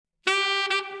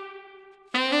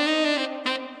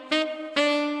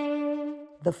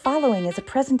The following is a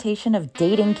presentation of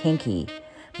Dating Kinky,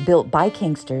 built by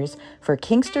Kinksters for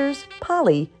Kinksters,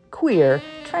 poly, queer,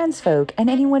 trans folk, and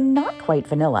anyone not quite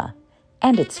vanilla.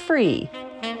 And it's free.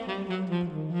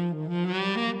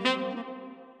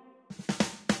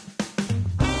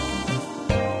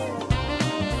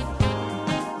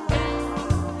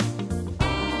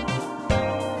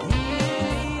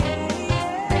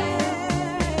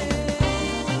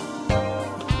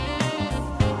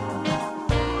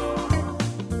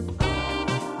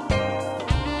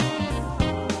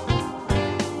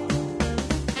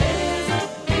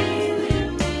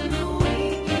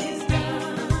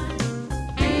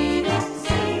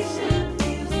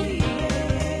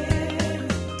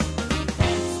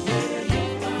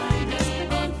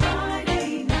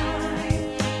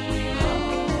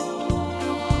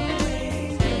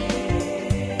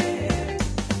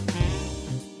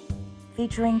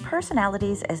 Featuring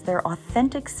personalities as their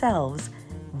authentic selves,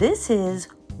 this is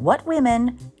What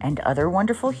Women and Other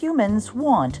Wonderful Humans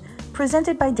Want,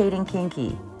 presented by Dating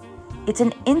Kinky. It's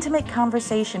an intimate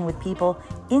conversation with people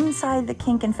inside the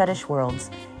kink and fetish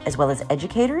worlds, as well as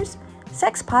educators,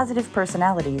 sex-positive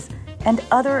personalities, and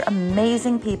other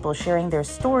amazing people sharing their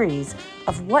stories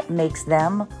of what makes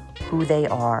them who they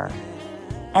are.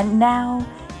 And now,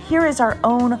 here is our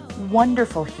own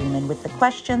wonderful human with the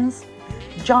questions,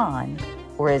 John,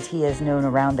 or as he is known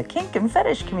around the kink and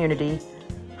fetish community.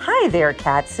 Hi there,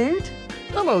 Catsuit.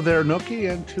 Hello there,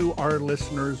 Nookie, and to our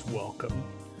listeners, welcome.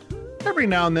 Every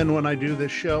now and then when I do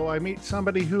this show, I meet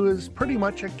somebody who is pretty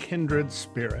much a kindred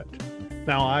spirit.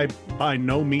 Now, I by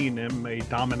no means am a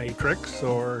dominatrix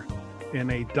or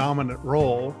in a dominant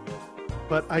role,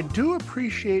 but I do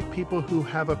appreciate people who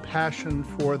have a passion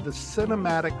for the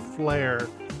cinematic flair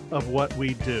of what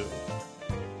we do.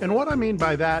 And what I mean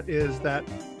by that is that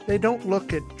they don't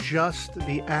look at just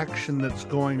the action that's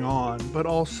going on, but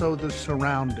also the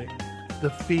surrounding, the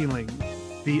feeling,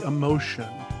 the emotion,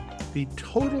 the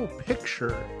total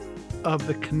picture of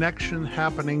the connection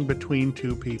happening between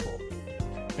two people.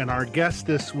 And our guest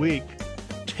this week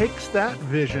takes that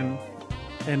vision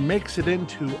and makes it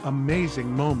into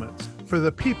amazing moments for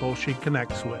the people she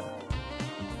connects with.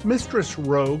 Mistress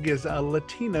Rogue is a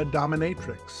Latina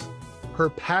Dominatrix. Her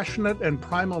passionate and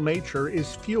primal nature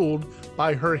is fueled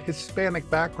by her Hispanic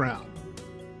background.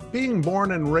 Being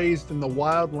born and raised in the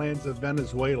wildlands of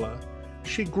Venezuela,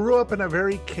 she grew up in a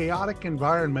very chaotic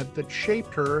environment that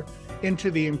shaped her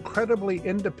into the incredibly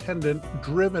independent,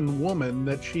 driven woman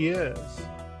that she is.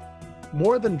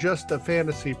 More than just a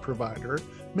fantasy provider,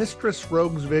 Mistress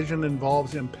Rogue's vision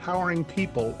involves empowering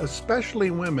people, especially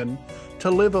women,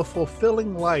 to live a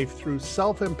fulfilling life through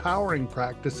self-empowering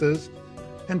practices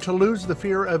and to lose the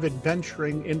fear of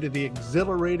adventuring into the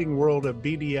exhilarating world of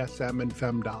BDSM and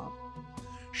FemDom.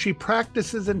 She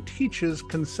practices and teaches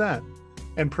consent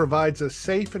and provides a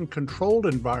safe and controlled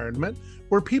environment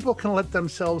where people can let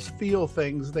themselves feel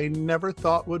things they never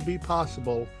thought would be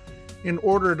possible in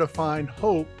order to find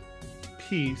hope,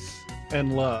 peace,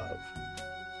 and love.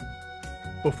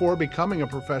 Before becoming a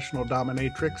professional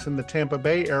dominatrix in the Tampa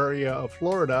Bay area of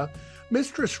Florida,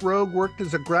 Mistress Rogue worked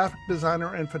as a graphic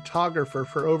designer and photographer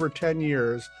for over 10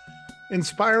 years,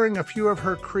 inspiring a few of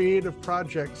her creative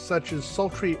projects such as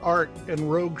Sultry Art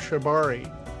and Rogue Shibari.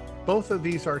 Both of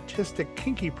these artistic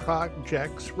kinky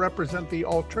projects represent the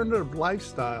alternative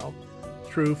lifestyle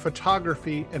through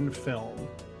photography and film.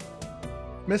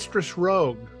 Mistress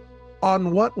Rogue,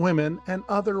 on What Women and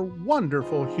Other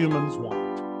Wonderful Humans Want.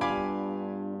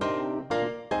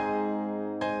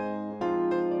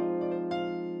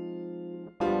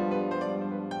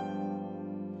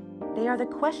 They are the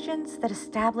questions that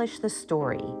establish the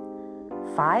story.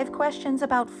 5 questions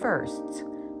about firsts,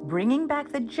 bringing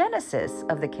back the genesis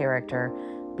of the character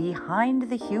behind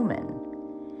the human.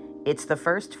 It's the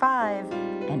first 5,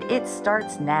 and it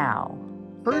starts now.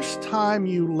 First time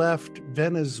you left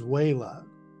Venezuela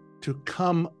to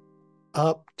come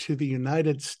up to the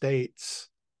United States,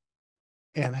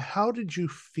 and how did you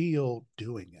feel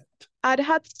doing it? I'd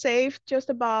had saved just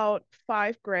about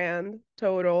 $5,000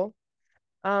 total.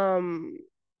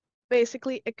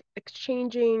 Basically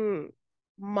exchanging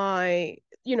my,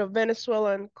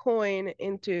 Venezuelan coin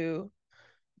into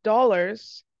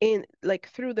dollars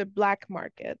through the black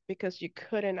market because you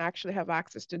couldn't actually have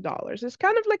access to dollars. It's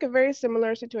kind of like a very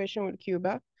similar situation with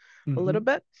Cuba, a little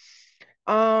bit.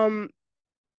 I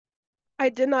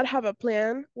did not have a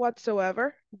plan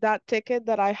whatsoever. That ticket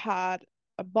that I had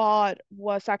bought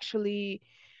was actually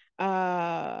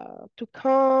to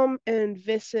come and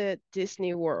visit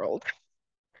Disney World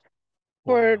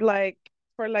for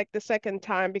for like the second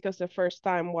time because the first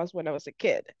time was when I was a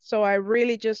kid. So I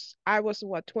was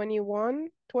what, 21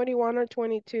 or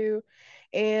 22.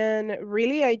 And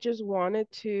really, I just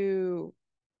wanted to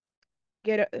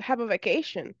have a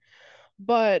vacation.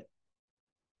 But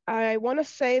I want to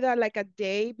say that like a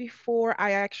day before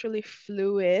I actually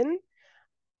flew in,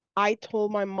 I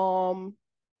told my mom,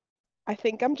 I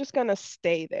think I'm just gonna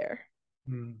stay there.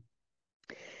 Mm.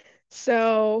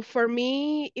 So for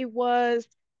me,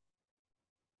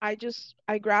 I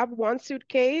grabbed one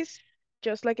suitcase,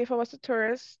 just like if I was a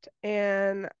tourist,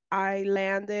 and I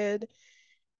landed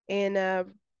in a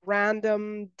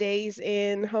random Days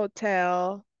Inn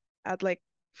hotel at like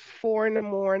 4 in the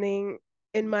morning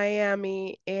in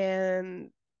Miami and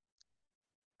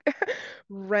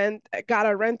got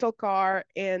a rental car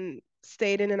and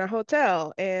stayed in a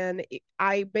hotel. And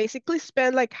I basically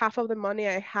spent like half of the money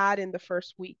I had in the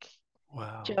first week,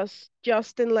 Wow.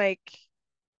 just in like,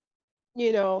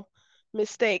 you know,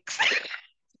 mistakes.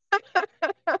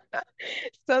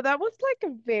 So that was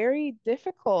like a very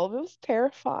difficult. It was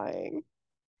terrifying.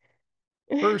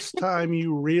 First time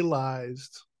you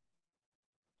realized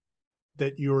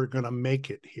that you were going to make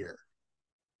it here.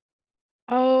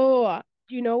 Oh,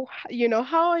 you know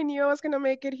how I knew I was gonna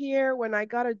make it here when I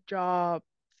got a job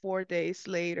 4 days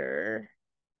later.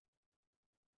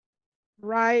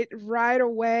 Right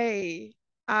away.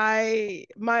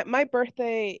 My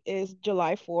birthday is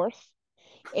July 4th,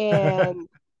 and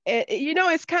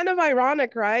it's kind of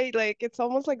ironic, right? Like it's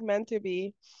almost like meant to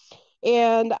be.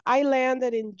 And I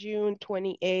landed in June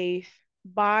 28th.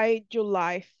 By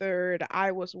July 3rd,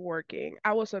 I was working.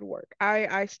 I was at work.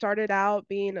 I started out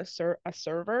being a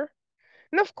server.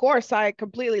 And of course, I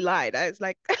completely lied. I was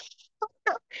like,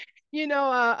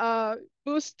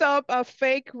 boost up a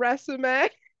fake resume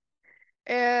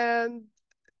and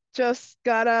just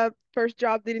got a first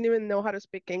job. Didn't even know how to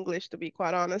speak English, to be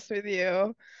quite honest with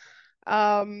you.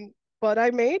 Um, but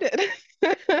I made it.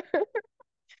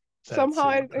 That's Somehow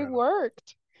it incredible.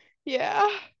 worked. Yeah.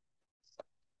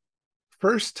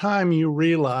 First time you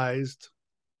realized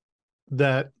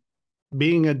that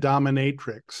being a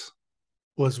dominatrix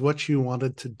was what you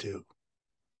wanted to do.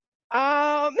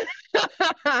 Um,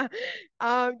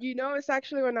 it's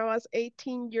actually when I was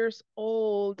 18 years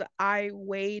old, I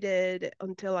waited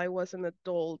until I was an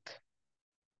adult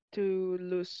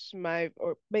to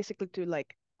or basically to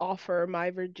like offer my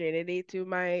virginity to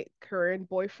my current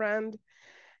boyfriend.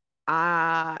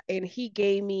 And he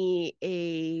gave me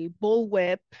a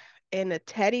bullwhip and a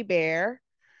teddy bear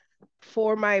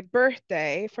for my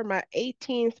birthday, for my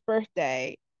 18th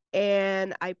birthday,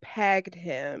 and I pegged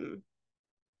him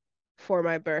for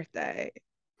my birthday.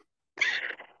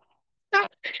 That's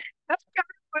kind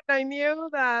of when I knew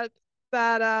that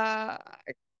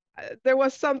there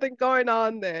was something going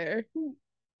on there.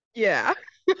 Yeah.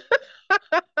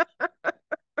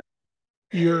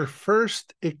 Your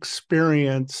first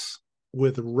experience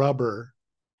with rubber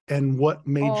and what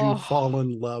made you Oh, fall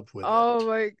in love with oh it.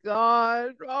 my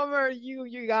God, Robert,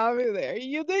 you got me there.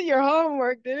 You did your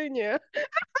homework, didn't you?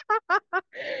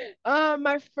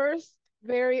 My first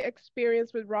very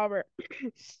experience with Robert.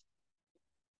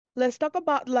 Let's talk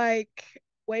about like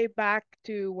way back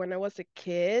to when I was a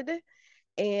kid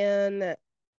and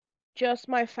just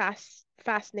my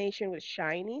fascination with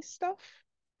shiny stuff.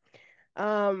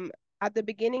 Um, at the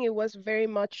beginning, it was very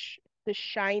much the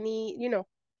shiny,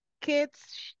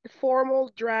 kids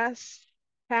formal dress,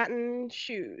 patent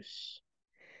shoes.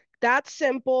 That's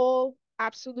simple,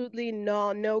 absolutely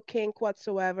no kink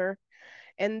whatsoever.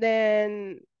 And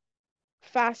then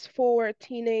fast forward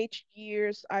teenage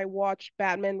years, I watched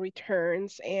Batman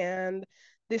Returns and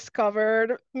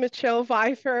discovered Michelle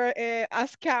Pfeiffer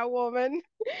as Catwoman.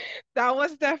 That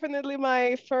was definitely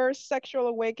my first sexual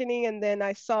awakening. And then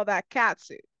I saw that cat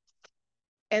suit.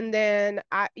 And then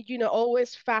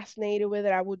always fascinated with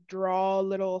it. I would draw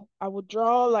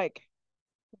like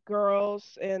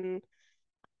girls in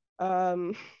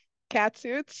um cat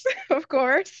suits, of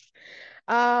course.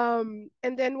 And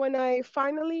then when I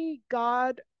finally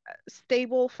got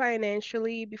stable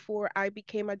financially before I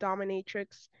became a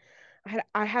dominatrix,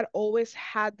 I had always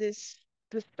had this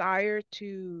desire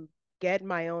to get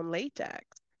my own latex.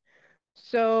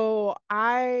 So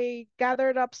I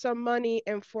gathered up some money,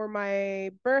 and for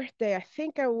my birthday, I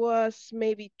think I was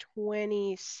maybe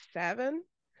 27.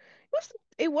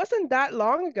 It wasn't that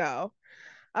long ago.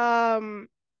 Um,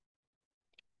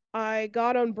 I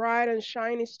got on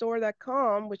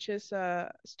brideandshiny.store.com, which is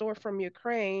a store from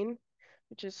Ukraine,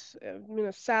 which is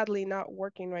sadly not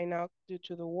working right now due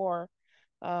to the war.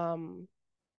 Um,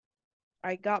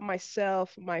 I got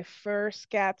myself my first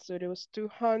catsuit. It was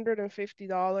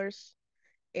 $250,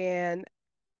 and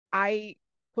I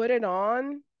put it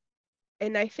on,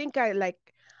 and I think I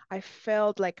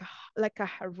felt like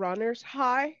a runner's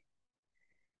high.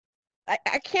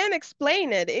 I can't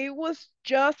explain it. It was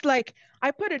just like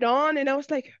I put it on and I was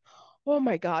like, oh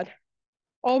my God,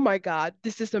 oh my God,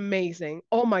 this is amazing.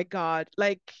 Oh my God.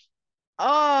 Like,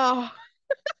 oh,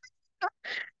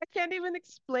 I can't even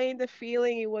explain the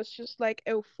feeling. It was just like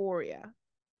euphoria.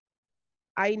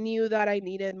 I knew that I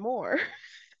needed more.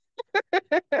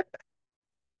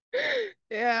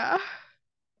 Yeah.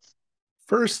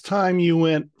 First time you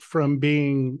went from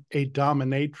being a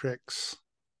dominatrix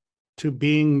to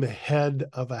being the head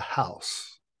of a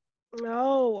house.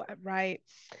 Oh, right.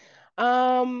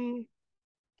 Um,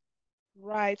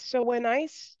 right. So when I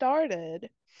started,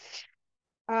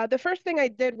 the first thing I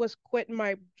did was quit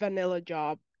my vanilla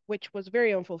job, which was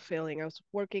very unfulfilling. I was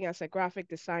working as a graphic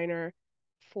designer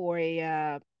for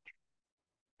I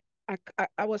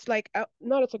was like,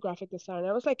 not as a graphic designer,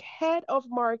 I was like head of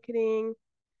marketing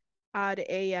at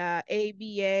a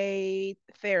ABA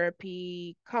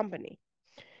therapy company.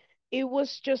 It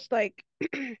was just like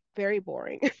very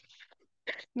boring.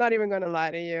 Not even gonna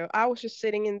lie to you. I was just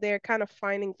sitting in there kind of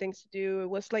finding things to do. It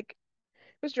was like,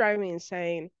 it was driving me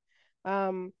insane.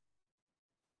 Um,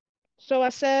 So I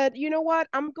said, you know what?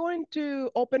 I'm going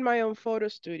to open my own photo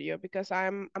studio because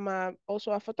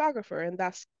also a photographer, and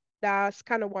that's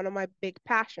kind of one of my big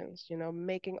passions,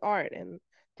 making art and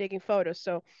taking photos.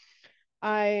 So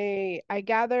I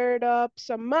gathered up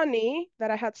some money that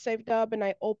I had saved up and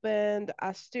I opened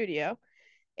a studio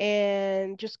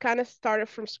and just kind of started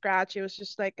from scratch. It was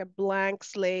just like a blank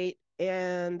slate,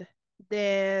 and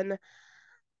then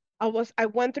I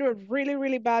went through a really,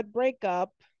 really bad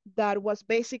breakup that was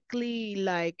basically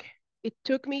like it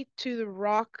took me to the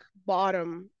rock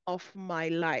bottom of my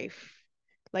life.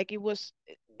 Like it was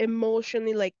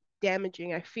emotionally like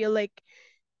damaging. I feel like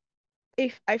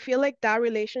that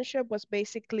relationship was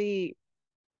basically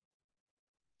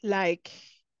like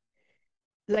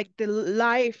the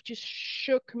life just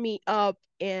shook me up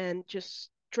and just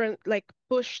like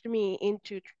pushed me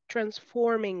into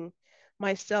transforming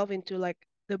myself into like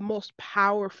the most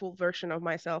powerful version of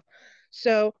myself.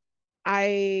 So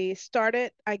I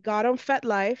got on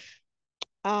FetLife,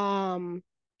 um,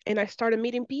 and I started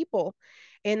meeting people,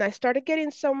 and I started getting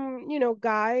some,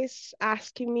 guys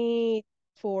asking me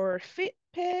for fit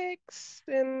pics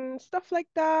and stuff like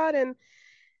that, and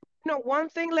one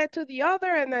thing led to the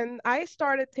other, and then I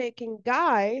started taking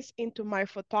guys into my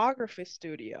photography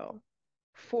studio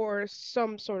for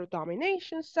some sort of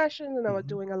domination sessions, and I was Mhm.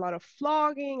 doing a lot of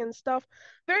vlogging and stuff,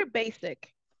 very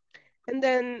basic. And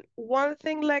then one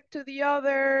thing led to the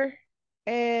other,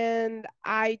 and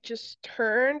I just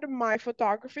turned my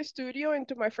photography studio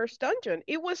into my first dungeon.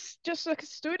 It was just like a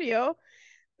studio,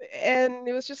 and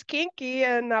it was just kinky,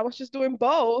 and I was just doing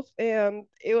both, and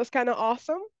it was kind of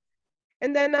awesome.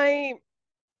 And then I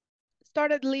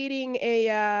started leading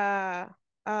uh,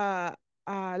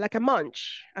 like a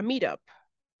munch, a meetup.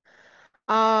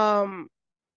 Um,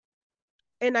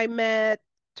 and I met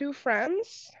two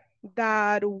friends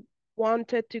that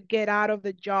wanted to get out of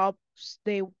the jobs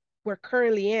they were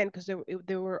currently in because they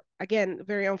were again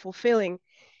very unfulfilling,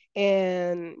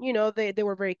 and they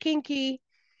were very kinky.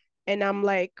 And I'm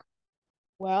like,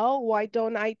 well, why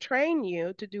don't I train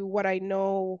you to do what I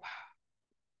know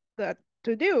that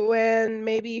to do, and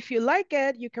maybe if you like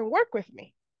it, you can work with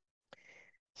me.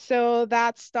 So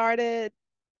that started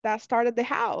the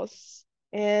house,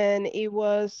 and it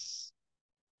was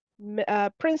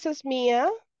Princess Mia,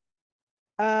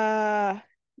 uh,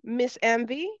 Miss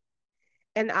Envy,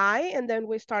 and and then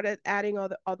we started adding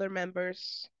other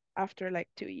members after like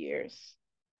 2 years.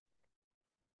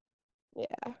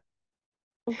 Yeah.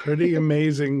 Pretty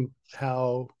amazing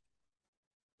how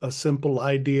a simple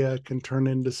idea can turn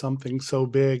into something so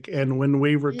big. And when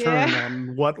we return Yeah.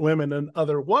 on What Women and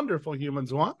Other Wonderful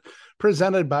Humans Want,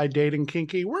 presented by Dating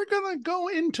Kinky, we're going to go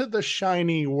into the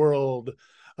shiny world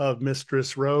of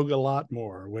Mistress Rogue a lot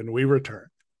more when we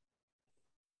return.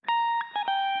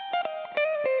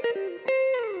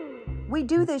 We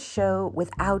do this show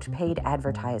without paid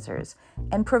advertisers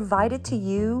and provide it to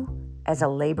you as a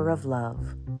labor of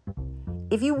love.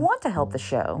 If you want to help the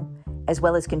show, as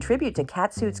well as contribute to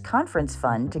Catsuit's conference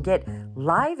fund to get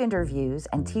live interviews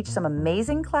and teach some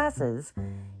amazing classes,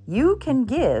 you can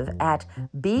give at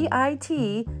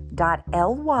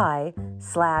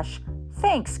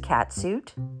bit.ly/thanks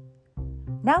Catsuit.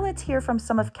 Now let's hear from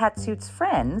some of Catsuit's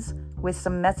friends with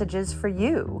some messages for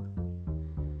you.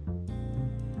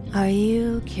 Are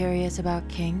you curious about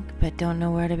kink but don't know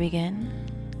where to begin?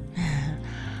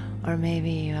 Or maybe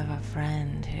you have a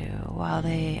friend who, while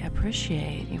they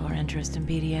appreciate your interest in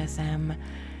BDSM,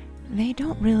 they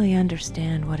don't really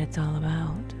understand what it's all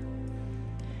about.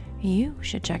 You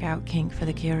should check out Kink for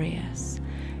the Curious.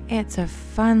 It's a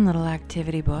fun little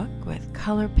activity book with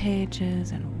color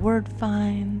pages and word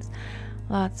finds,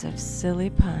 lots of silly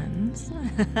puns,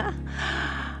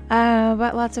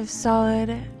 but lots of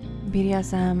solid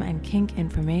BDSM and kink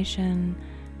information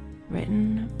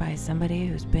written by somebody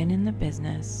who's been in the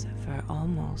business for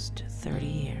almost 30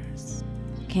 years.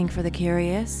 Kink for the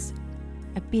Curious,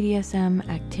 a BDSM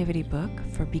activity book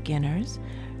for beginners,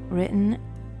 written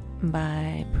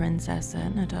by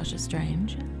Princessa Natasha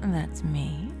Strange, that's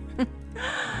me,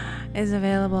 is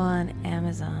available on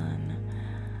Amazon.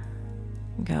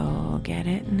 Go get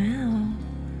it now.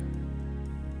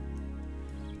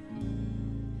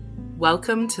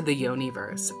 Welcome to the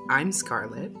Yoniverse. I'm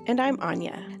Scarlett. And I'm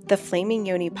Anya. The Flaming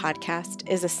Yoni podcast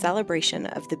is a celebration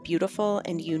of the beautiful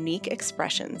and unique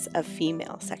expressions of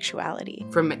female sexuality.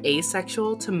 From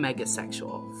asexual to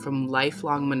megasexual, from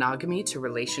lifelong monogamy to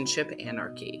relationship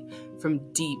anarchy, from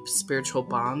deep spiritual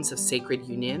bonds of sacred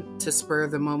union to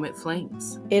spur-of-the-moment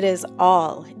flings. It is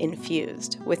all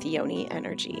infused with Yoni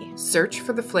energy. Search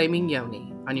for the Flaming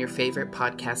Yoni on your favorite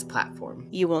podcast platform.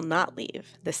 You will not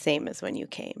leave the same as when you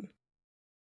came.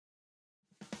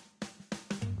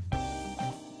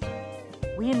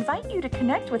 We invite you to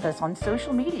connect with us on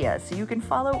social media so you can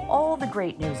follow all the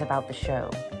great news about the show.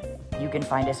 You can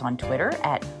find us on Twitter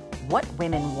at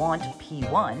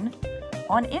WhatWomenWantP1,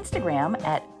 on Instagram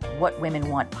at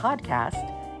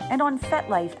WhatWomenWantPodcast, and on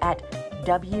FetLife at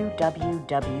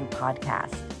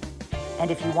WWWPodcast.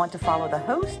 And if you want to follow the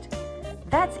host,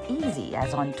 that's easy,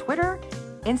 as on Twitter,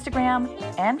 Instagram,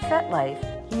 and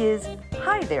FetLife, he is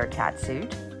Hi There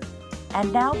Catsuit.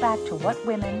 And now back to What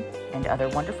Women and Other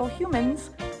Wonderful Humans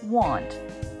Want,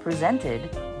 presented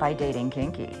by Dating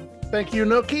Kinky. Thank you,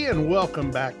 Nookie, and welcome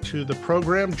back to the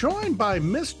program. Joined by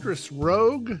Mistress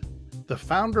Rogue, the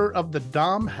founder of the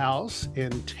Dom House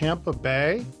in Tampa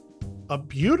Bay, a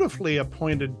beautifully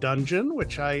appointed dungeon,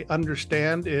 which I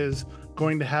understand is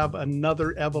going to have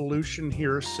another evolution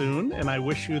here soon, and I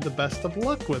wish you the best of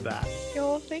luck with that.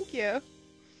 Oh, thank you.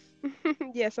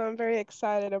 Yes, I'm very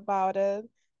excited about it.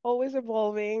 Always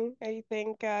evolving. I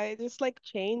think I just like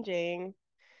changing.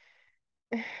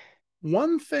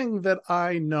 One thing that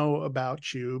I know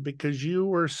about you, because you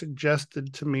were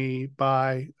suggested to me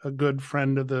by a good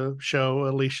friend of the show,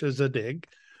 Alicia Zadig,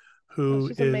 who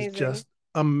She's is amazing. just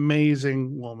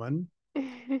amazing woman.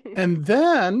 And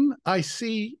then I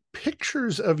see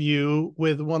pictures of you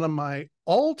with one of my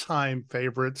all-time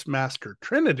favorites, Master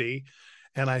Trinity,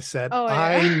 and I said, Oh,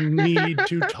 I yeah. need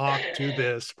to talk to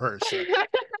this person.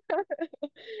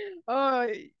 Oh,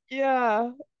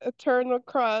 yeah. Eternal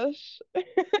crush.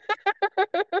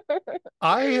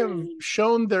 I have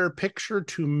shown their picture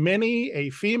to many a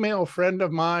female friend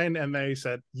of mine, and they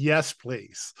said, yes,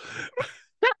 please.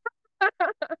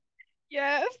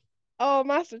 Yes. Oh,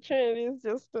 Master Trinity is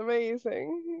just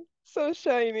amazing. So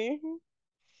shiny.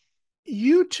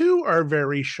 You two are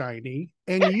very shiny,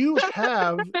 and you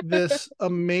have this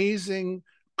amazing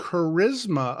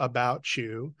charisma about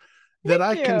you that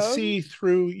I Thank can you. see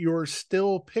through your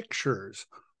still pictures.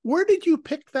 Where did you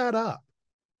pick that up?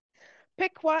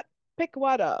 Pick what? Pick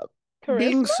what up?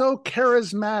 Being Charisma? so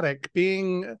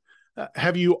charismatic,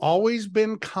 have you always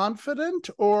been confident,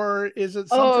 or is it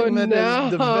Oh, something that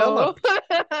has no. developed?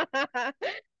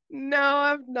 No,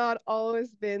 I've not always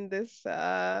been this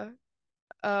charismatic,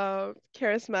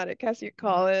 as you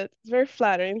call it. It's very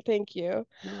flattering. Thank you.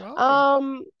 You're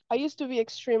welcome. I used to be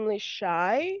extremely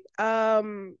shy.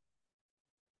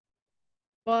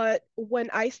 But when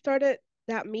I started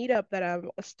that meetup that I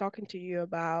was talking to you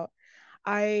about,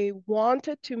 I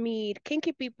wanted to meet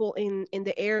kinky people in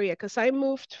the area because I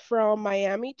moved from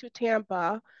Miami to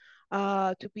Tampa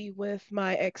to be with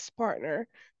my ex-partner.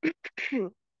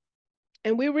 And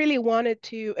we really wanted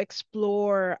to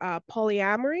explore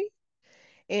polyamory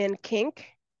and kink.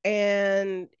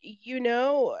 And, we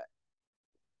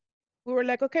were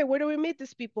like, okay, where do we meet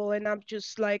these people? And I'm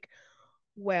just like,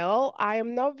 well, I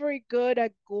am not very good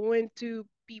at going to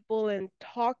people and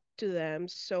talk to them.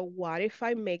 So what if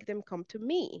I make them come to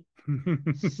me?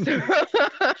 So,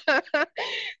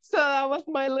 so that was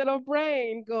my little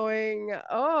brain going,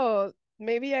 oh,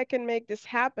 maybe I can make this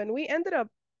happen. We ended up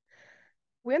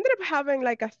having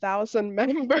like 1,000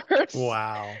 members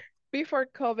Wow. before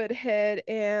COVID hit,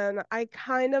 and I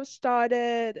kind of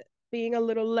started being a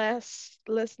little less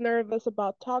nervous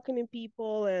about talking to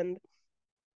people and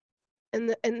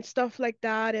stuff like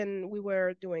that. And we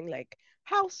were doing like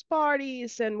house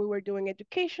parties and we were doing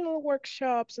educational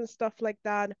workshops and stuff like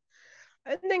that.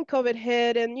 And then COVID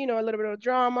hit, and a little bit of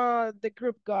drama. The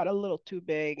group got a little too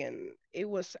big, and it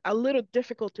was a little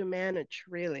difficult to manage,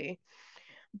 really.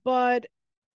 But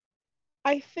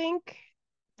I think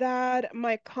that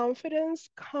my confidence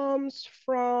comes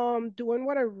from doing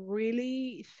what I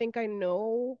really think I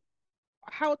know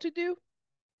how to do.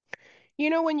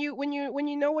 When you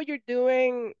know what you're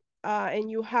doing,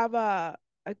 and you have a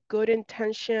good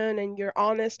intention and you're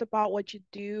honest about what you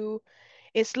do,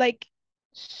 it's like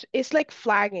it's like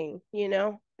flagging,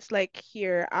 It's like,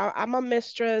 here, I'm a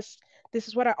mistress. This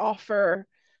is what I offer.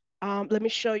 Let me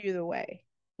show you the way,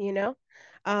 you know?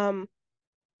 Um,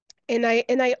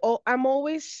 I'm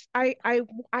always I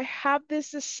have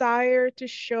this desire to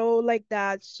show like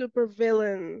that super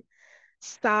villain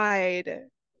side,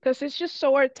 because it's just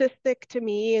so artistic to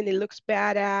me and it looks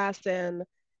badass, and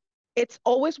it's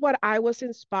always what I was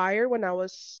inspired when I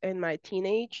was in my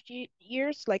teenage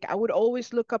years. Like, I would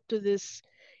always look up to this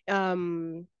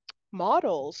um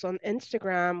models on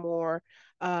Instagram, or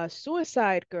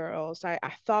suicide girls. I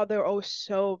thought they were all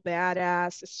so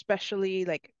badass, especially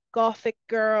like gothic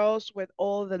girls with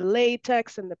all the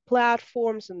latex and the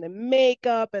platforms and the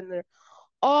makeup and the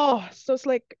so it's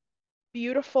like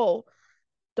beautiful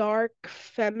dark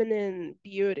feminine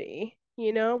beauty,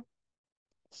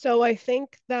 So I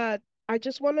think that I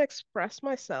just want to express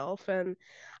myself, and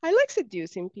I like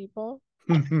seducing people.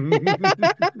 I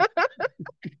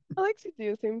like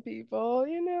seducing people,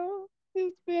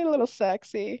 It's being a little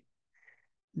sexy.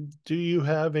 Do you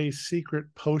have a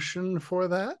secret potion for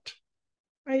that?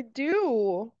 I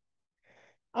do.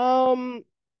 Um,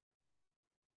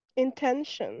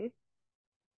 intention.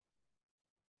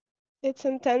 It's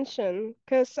intention,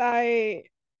 because I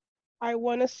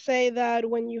want to say that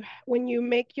when you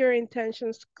make your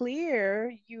intentions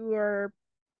clear,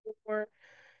 more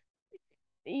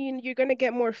you're going to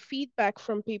get more feedback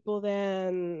from people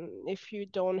than if you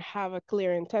don't have a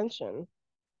clear intention.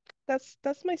 That's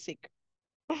my secret.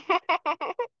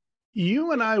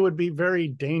 You and I would be very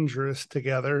dangerous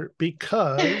together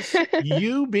because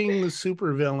you being the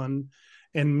supervillain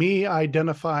and me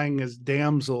identifying as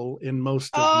damsel in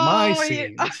most of my Oh,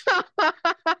 scenes,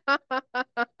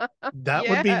 that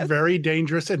would be yes. very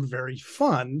dangerous and very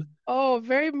fun. Oh,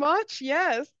 very much.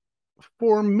 Yes.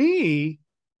 For me,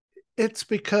 it's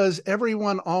because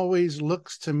everyone always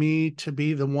looks to me to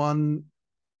be the one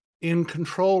in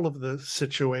control of the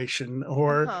situation,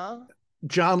 or Uh-huh.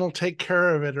 John will take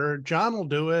care of it, or John will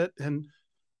do it. And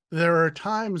there are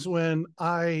times when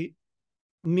I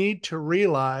need to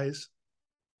realize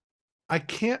I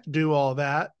can't do all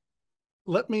that.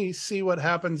 Let me see what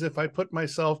happens if I put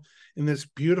myself in this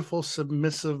beautiful,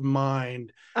 submissive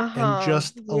mind and Uh-huh.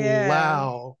 just Yeah.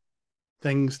 allow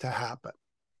things to happen.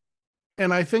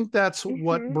 And I think that's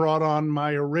what Mm-hmm. brought on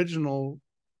my original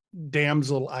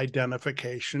damsel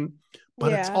identification.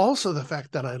 But it's Yeah. also the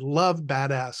fact that I love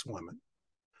badass women.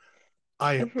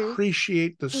 I Mm-hmm.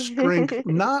 appreciate the strength,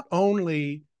 not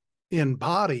only in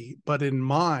body, but in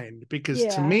mind, because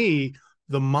to Yeah. me,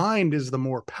 the mind is the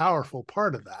more powerful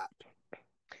part of that.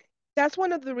 That's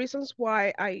one of the reasons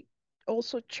why I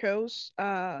also chose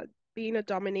being a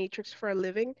dominatrix for a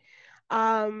living.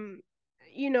 Um,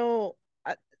 you know,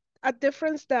 a, a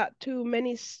difference that to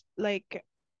many like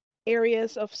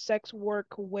areas of sex work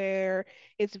where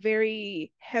it's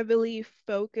very heavily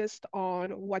focused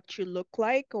on what you look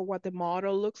like or what the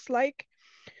model looks like.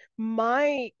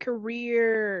 My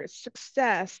career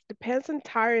success depends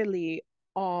entirely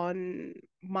on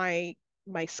my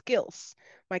skills,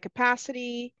 my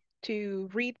capacity to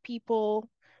read people,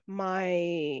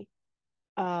 my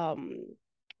um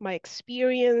my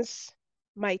experience,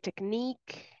 my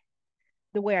technique,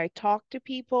 the way I talk to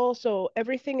people. So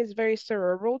everything is very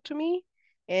cerebral to me.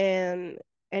 And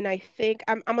I think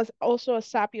also a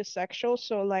sapiosexual.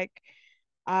 So like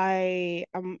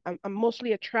I'm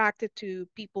mostly attracted to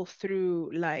people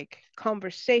through like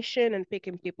conversation and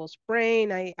picking people's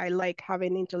brain. I like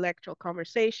having intellectual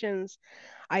conversations.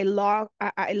 I love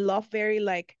very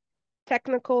like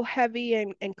technical heavy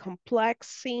and complex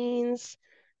scenes.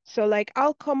 So like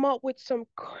I'll come up with some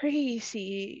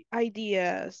crazy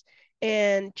ideas,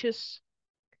 and just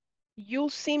you'll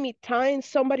see me tying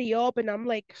somebody up and I'm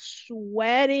like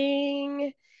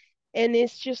sweating, and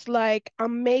it's just like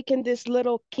I'm making this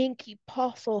little kinky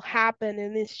puzzle happen,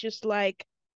 and it's just like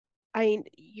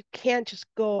you can't just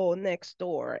go next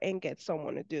door and get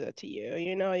someone to do that to you,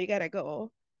 you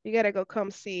gotta go come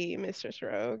see Mistress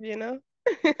Rogue.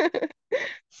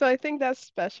 So I think that's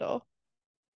special.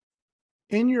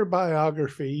 In your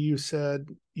biography, you said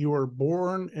you were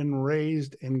born and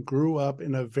raised and grew up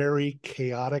in a very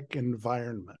chaotic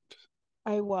environment.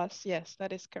 I was, yes,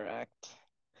 that is correct.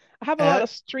 I have a lot of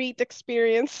street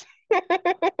experience.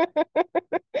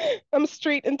 I'm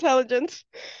street intelligent,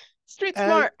 street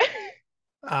smart.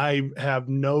 I have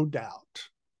no doubt.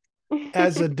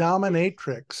 As a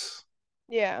dominatrix,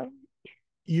 Yeah.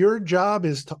 your job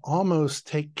is to almost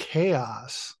take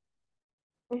chaos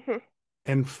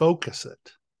and focus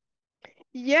it.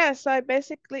 Yes, I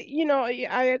basically,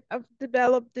 I've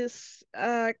developed this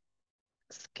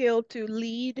skill to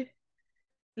lead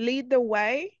the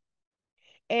way,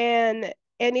 and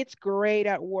it's great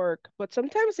at work, but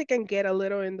sometimes it can get a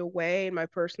little in the way in my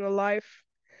personal life.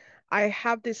 I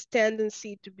have this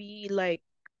tendency to be like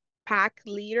pack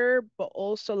leader, but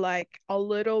also like a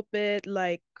little bit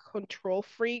like control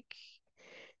freak,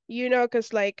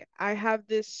 because like I have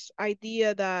this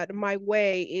idea that my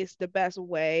way is the best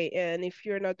way, and if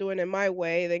you're not doing it my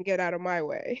way, then get out of my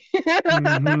way.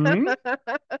 Mm-hmm.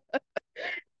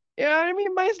 You know what I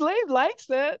mean? My slave likes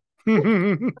it.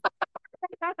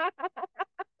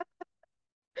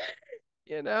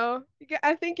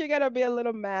 I think you gotta be a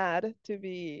little mad to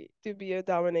be a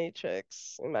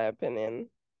dominatrix, in my opinion.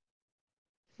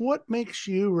 What makes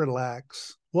you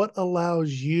relax? What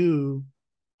allows you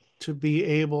to be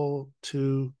able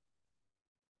to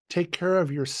take care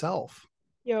of yourself?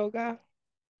 Yoga.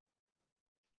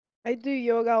 I do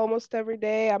yoga almost every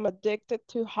day. I'm addicted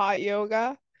to hot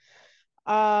yoga.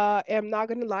 I'm not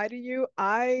gonna lie to you,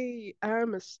 I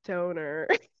am a stoner.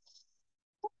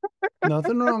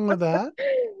 Nothing wrong with that.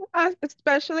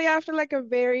 Especially after like a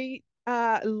very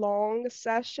long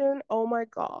session. Oh my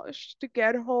gosh, to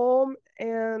get home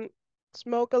and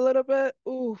smoke a little bit.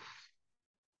 Oof,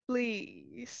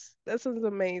 please. This is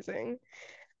amazing.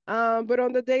 But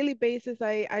on the daily basis,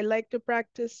 I like to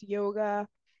practice yoga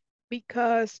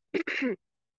because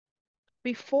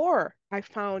before I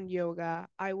found yoga,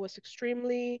 I was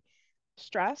extremely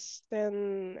stressed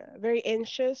and very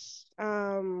anxious,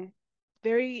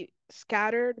 very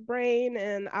scattered brain,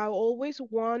 and I always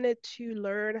wanted to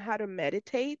learn how to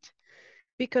meditate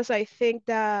because I think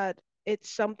that it's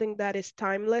something that is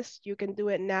timeless. You can do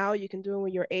it now, you can do it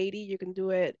when you're 80, you can do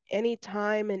it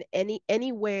anytime and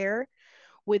anywhere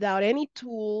without any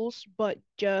tools but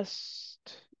just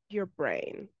your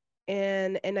brain.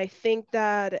 And I think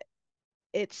that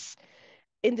it's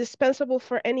indispensable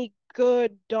for any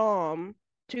good dom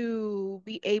to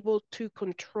be able to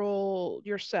control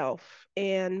yourself,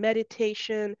 and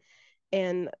meditation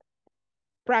and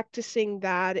practicing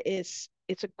that it's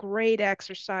a great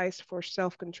exercise for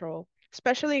self-control,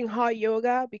 especially in hot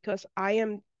yoga, because I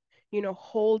am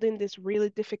holding this really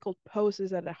difficult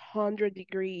poses at 100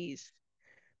 degrees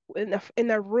in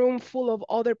a room full of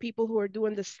other people who are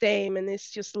doing the same, and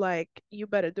it's just like, you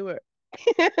better do it.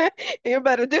 You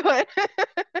better do it.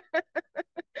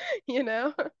 you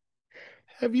know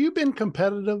Have you been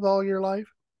competitive all your life?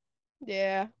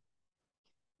 yeah.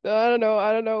 No,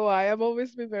 I don't know why. I've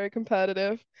always been very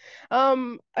competitive.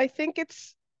 I think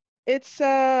it's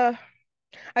I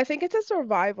think it's a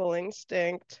survival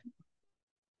instinct.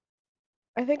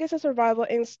 I think it's a survival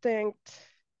instinct.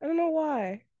 I don't know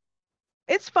why.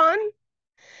 It's fun.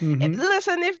 Mm-hmm.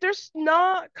 Listen, if there's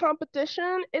not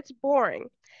competition, it's boring.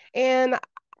 And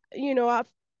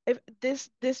I've if this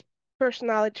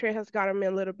personality trait has gotten me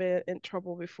a little bit in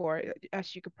trouble before,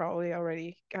 as you could probably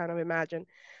already kind of imagine.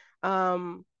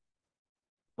 Um,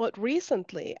 but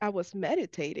recently I was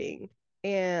meditating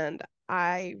and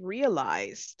I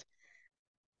realized,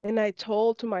 and I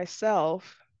told to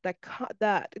myself that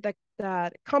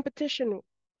that competition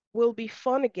will be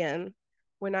fun again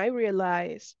when I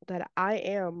realize that I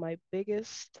am my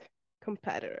biggest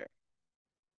competitor,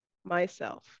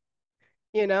 myself,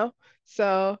 you know?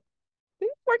 So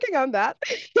working on that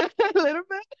a little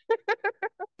bit.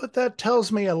 But that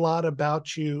tells me a lot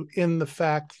about you in the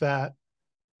fact that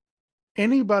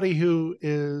anybody who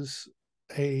is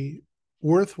a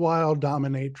worthwhile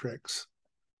dominatrix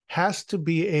has to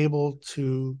be able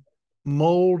to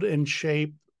mold and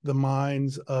shape the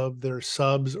minds of their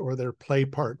subs or their play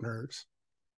partners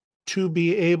to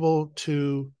be able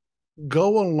to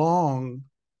go along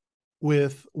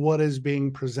with what is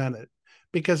being presented.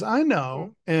 Because I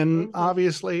know, and Mm-hmm.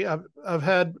 obviously I've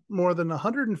had more than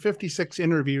 156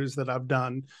 interviews that I've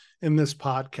done in this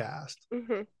podcast.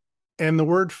 Mm-hmm. And the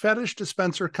word fetish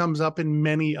dispenser comes up in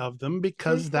many of them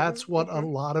because Mm-hmm. that's what a Mm-hmm.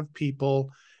 lot of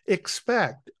people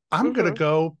expect. I'm going to Mm-hmm.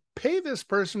 go pay this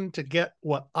person to get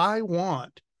what I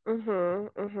want. Mm-hmm.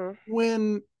 Mm-hmm.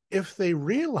 When if they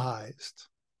realized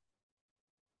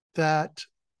that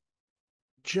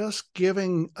just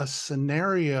giving a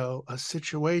scenario, a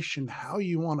situation, how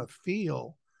you want to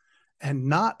feel, and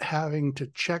not having to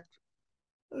check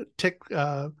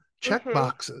Mm-hmm.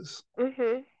 boxes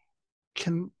Mm-hmm.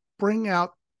 can bring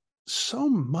out so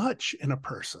much in a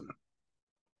person.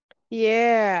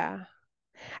 Yeah.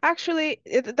 Actually,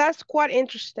 that's quite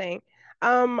interesting.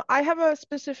 I have a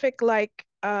specific like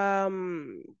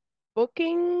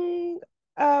booking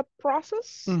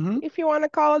process, Mm-hmm. if you want to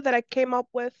call it, that I came up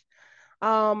with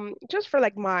just for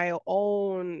like my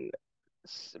own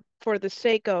for the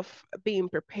sake of being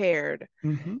prepared.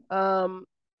 Mm-hmm.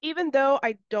 Even though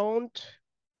I don't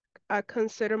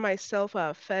consider myself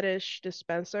a fetish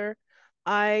dispenser,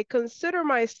 I consider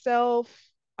myself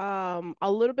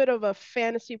a little bit of a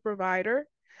fantasy provider.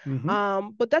 Mm-hmm.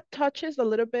 But that touches a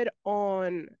little bit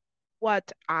on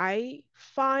what I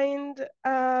find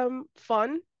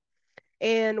fun.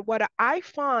 And what I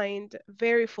find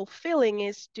very fulfilling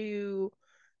is to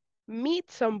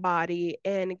meet somebody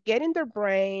and get in their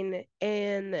brain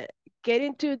and get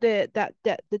into the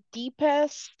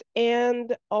deepest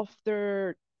end of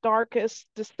their darkest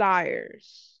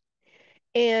desires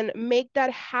and make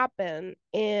that happen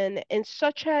in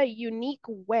such a unique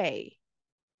way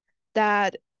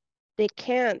that they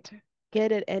can't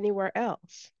get it anywhere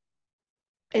else.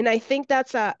 And I think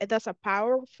that's a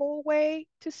powerful way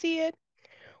to see it.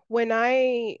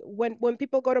 When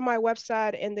people go to my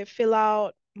website and they fill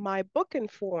out my booking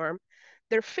form,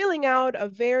 they're filling out a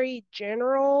very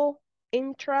general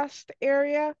interest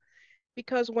area,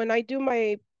 because when I do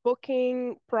my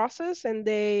booking process and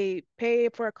they pay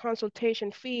for a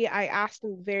consultation fee, I ask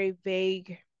them very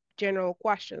vague general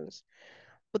questions.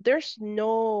 But there's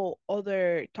no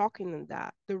other talking than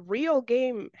that. The real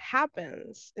game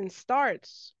happens and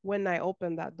starts when I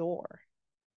open that door.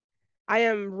 I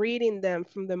am reading them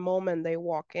from the moment they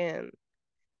walk in.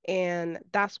 And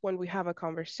that's when we have a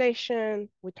conversation.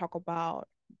 We talk about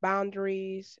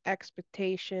boundaries,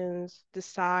 expectations,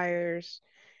 desires,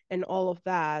 and all of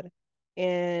that.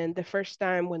 And the first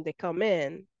time when they come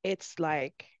in, it's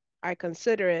like I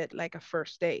consider it like a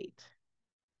first date.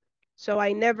 So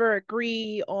I never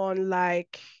agree on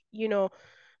like, you know,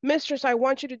 Mistress, I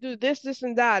want you to do this, this,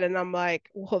 and that. And I'm like,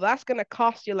 well, that's gonna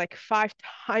cost you like 5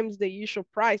 times the usual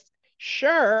price.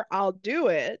 Sure, I'll do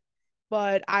it,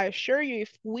 but I assure you,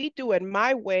 if we do it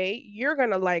my way, you're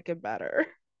gonna like it better.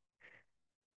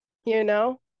 You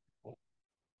know?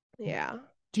 Yeah,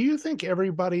 Do you think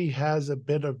everybody has a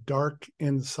bit of dark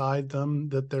inside them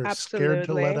that they're scared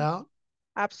to let absolutely. out?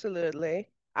 Absolutely.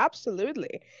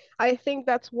 Absolutely. I think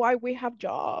that's why we have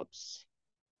jobs,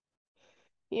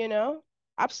 you know?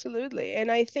 Absolutely.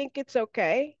 And I think it's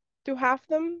okay to have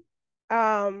them.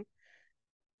 Um,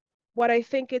 what I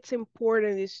think it's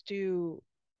important is to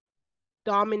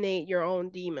dominate your own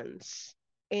demons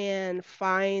and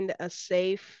find a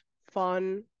safe,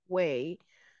 fun way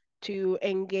to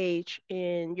engage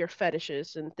in your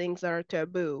fetishes and things that are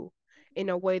taboo in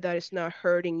a way that is not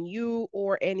hurting you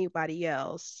or anybody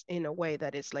else in a way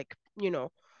that is like,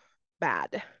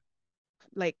 bad,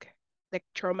 like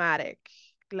traumatic,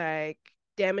 like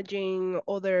damaging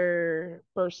other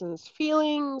person's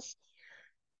feelings,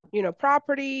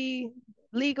 property,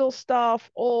 legal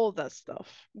stuff, all that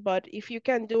stuff. But if you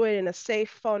can do it in a safe,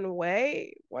 fun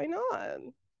way, why not?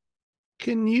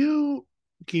 Can you,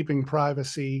 keeping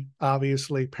privacy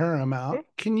obviously paramount,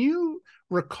 Mhm. can you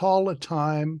recall a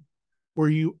time where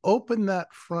you opened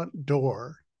that front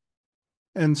door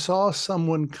and saw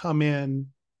someone come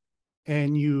in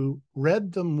and you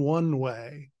read them one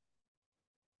way,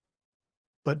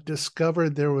 but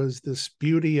discovered there was this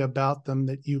beauty about them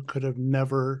that you could have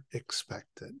never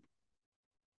expected?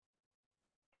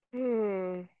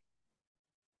 Hmm.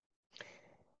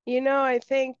 I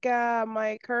think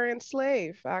my current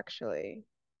slave, actually.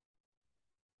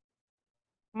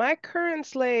 My current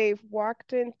slave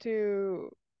walked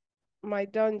into my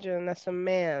dungeon as a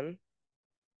man,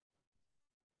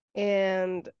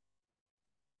 and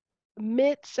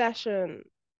mid-session,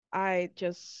 I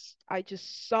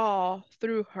just saw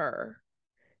through her,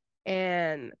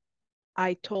 and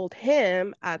I told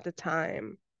him at the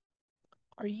time,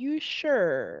 "Are you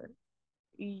sure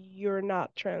you're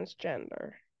not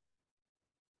transgender?"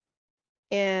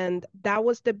 And that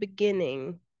was the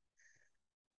beginning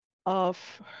of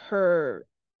her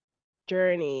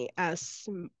journey as,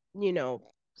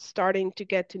 starting to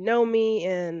get to know me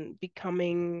and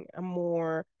becoming a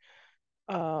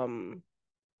um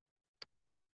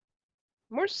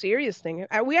more serious thing.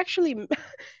 We actually,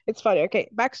 it's funny. Okay,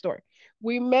 backstory.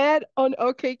 We met on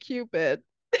OkCupid,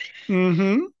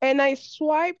 Mm-hmm. and I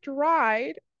swiped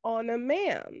right on a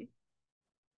man.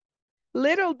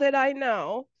 Little did I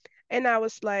know. And I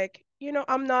was like,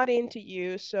 I'm not into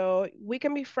you, so we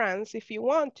can be friends if you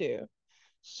want to.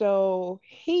 So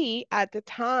he, at the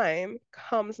time,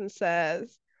 comes and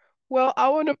says, well, I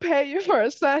want to pay you for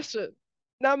a session.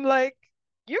 And I'm like,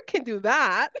 you can do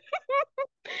that.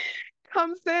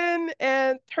 Comes in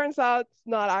and turns out it's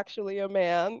not actually a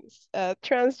man. It's a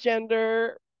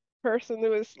transgender person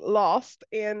who is lost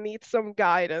and needs some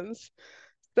guidance.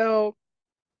 So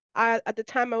at the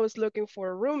time I was looking for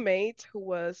a roommate who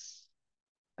was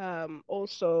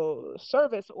also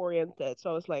service oriented. So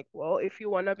I was like, well, if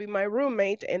you want to be my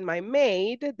roommate and my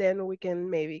maid, then we can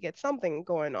maybe get something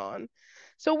going on.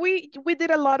 So we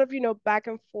did a lot of, back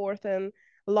and forth and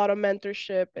a lot of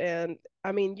mentorship. And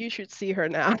I mean, you should see her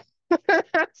now.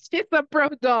 She's a pro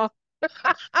dog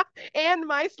and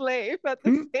my slave at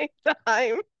the same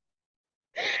time.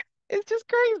 It's just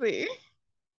crazy.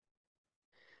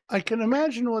 I can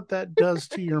imagine what that does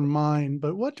to your mind,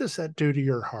 but what does that do to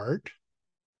your heart?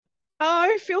 Oh,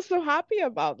 I feel so happy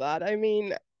about that. I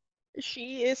mean,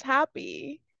 she is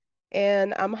happy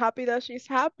and I'm happy that she's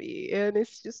happy and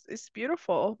it's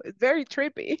beautiful. It's very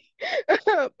trippy,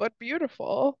 but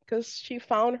beautiful because she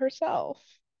found herself.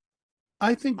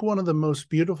 I think one of the most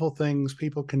beautiful things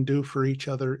people can do for each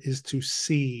other is to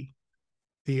see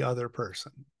the other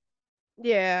person,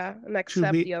 Yeah, and to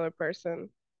accept be the other person.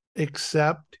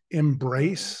 accept, Mm.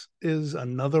 embrace is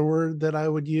another word that I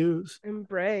would use,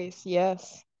 Embrace,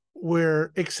 yes.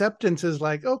 where acceptance is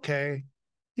like, okay,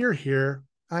 you're here.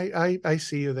 I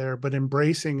see you there. But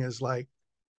embracing is like,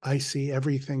 I see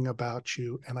everything about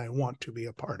you and I want to be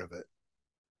a part of it.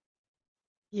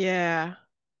 Yeah.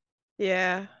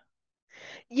 Yeah.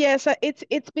 Yes,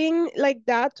 it's being like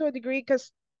that to a degree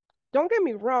because don't get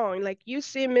me wrong, like you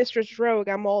see Mistress Rogue,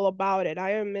 I'm all about it.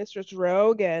 I am Mistress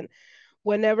Rogue and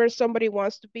whenever somebody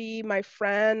wants to be my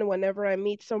friend, whenever I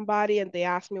meet somebody and they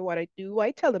ask me what I do,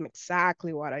 I tell them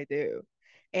exactly what I do.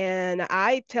 And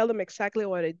I tell them exactly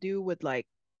what I do with like,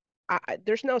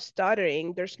 there's no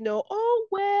stuttering. There's no, oh,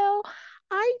 well,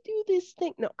 I do this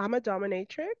thing. No, I'm a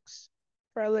dominatrix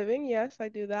for a living. Yes, I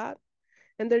do that.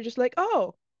 And they're just like,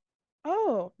 oh,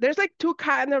 there's like two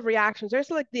kind of reactions.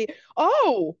 There's like the,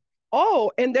 oh,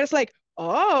 oh, and there's like,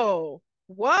 oh,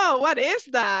 whoa, what is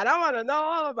that? I want to know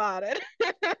all about it.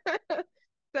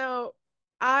 So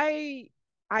I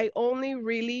I only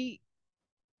really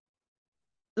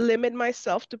limit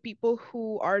myself to people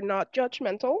who are not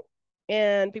judgmental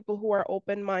and people who are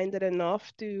open-minded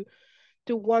enough to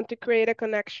want to create a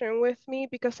connection with me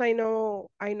because I know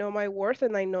my worth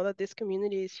and I know that this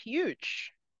community is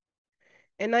huge.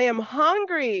 And I am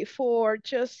hungry for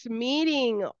just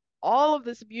meeting all of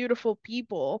these beautiful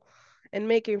people and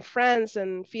making friends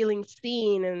and feeling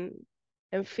seen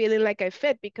and feeling like I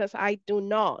fit because I do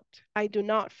not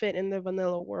fit in the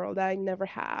vanilla world. I never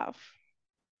have.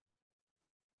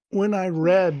 When I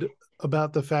read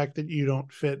about the fact that you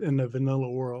don't fit in the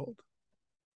vanilla world,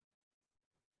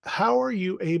 how are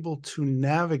you able to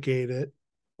navigate it,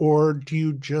 or do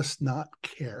you just not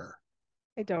care?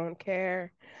 I don't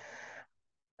care.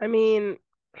 I mean,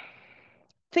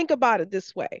 think about it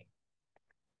this way.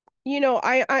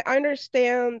 I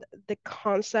understand the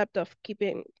concept of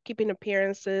keeping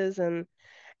appearances and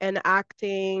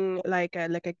acting like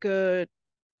a good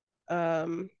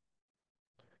um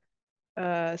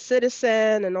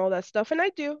citizen and all that stuff. And I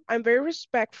do. I'm very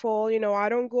respectful. I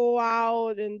don't go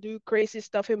out and do crazy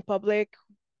stuff in public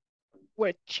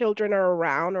where children are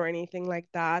around or anything like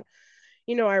that.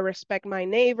 I respect my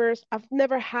neighbors. I've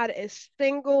never had a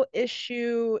single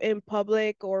issue in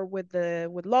public or with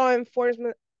law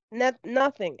enforcement,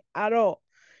 nothing at all,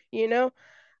 you know?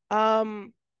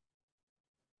 Um,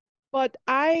 but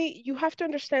you have to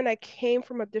understand I came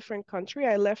from a different country.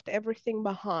 I left everything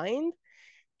behind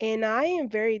and I am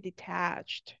very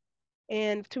detached.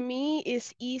 And to me,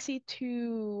 it's easy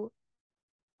to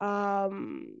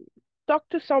um, talk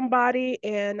to somebody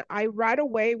and I right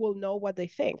away will know what they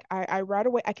think. I right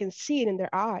away, I can see it in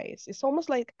their eyes. It's almost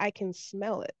like I can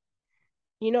smell it.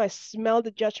 I smell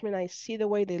the judgment. I see the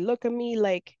way they look at me.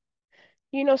 Like,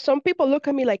 some people look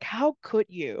at me like, how could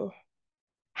you?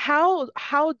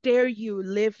 How dare you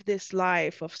live this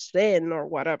life of sin or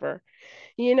whatever?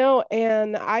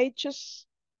 And I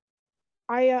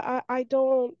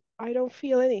don't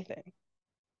feel anything.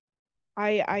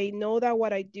 I know that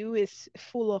what I do is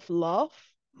full of love.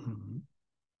 Mhm.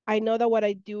 I know that what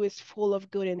I do is full of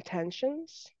good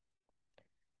intentions.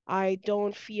 I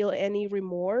don't feel any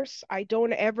remorse. I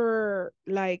don't ever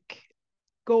like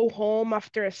go home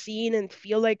after a scene and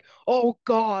feel like, oh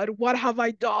God, what have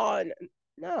I done?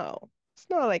 No, it's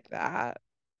not like that.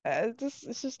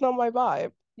 It's just not my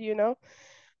vibe.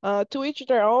 To each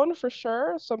their own for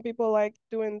sure. Some people like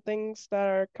doing things that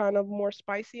are kind of more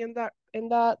spicy in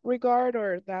that regard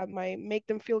or that might make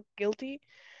them feel guilty.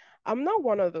 I'm not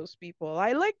one of those people.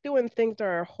 I like doing things that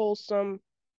are wholesome,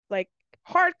 like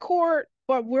hardcore,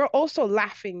 but we're also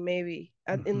laughing maybe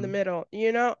in the middle,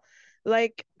 you know?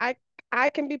 Like I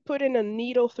can be putting a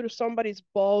needle through somebody's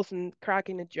balls and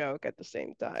cracking a joke at the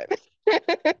same time.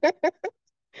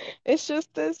 It's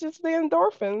just the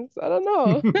endorphins. I don't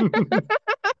know.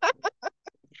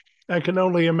 I can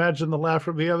only imagine the laugh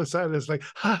from the other side. It's like,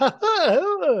 ha, ha,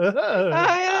 I'm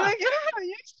ha. like, yeah,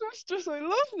 yes, mistress, I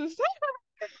love this.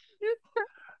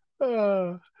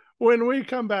 When we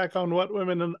come back on What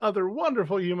Women and Other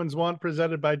Wonderful Humans Want,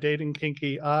 presented by Dating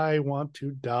Kinky, I want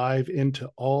to dive into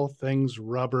all things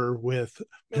rubber with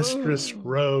Mistress Ooh.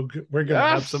 Rogue. We're going to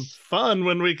have some Yes. fun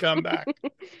when we come back.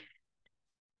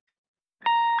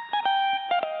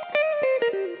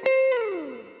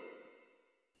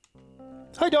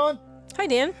 Hi, Dawn. Hi,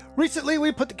 Dan. Recently,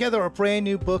 we put together a brand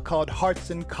new book called Hearts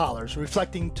and Collars,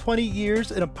 reflecting 20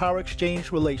 years in a power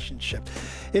exchange relationship.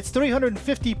 It's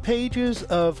 350 pages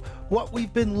of what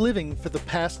we've been living for the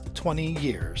past 20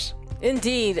 years.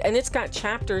 Indeed, and it's got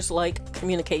chapters like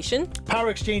communication, Power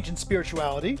exchange and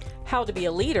spirituality, how to be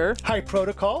a leader, high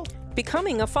protocol,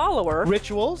 becoming a follower,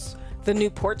 rituals, the new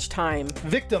porch time,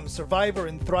 victim, survivor,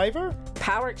 and thriver,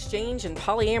 power exchange and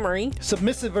polyamory,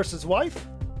 submissive versus wife,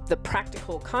 the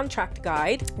practical contract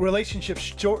guide, relationship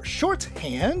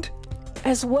shorthand,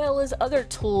 as well as other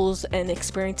tools and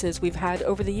experiences we've had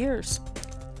over the years.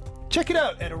 Check it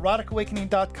out at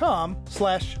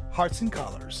eroticawakening.com/hearts and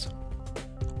collars.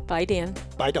 Bye, Dan.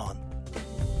 Bye, Dawn.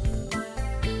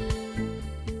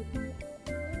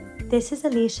 This is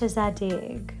Alicia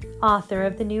Zadig, author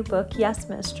of the new book, Yes,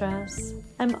 Mistress.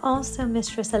 I'm also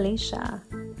Mistress Alicia,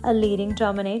 a leading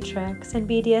dominatrix and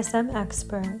BDSM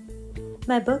expert.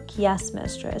 My book, Yes,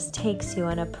 Mistress, takes you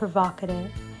on a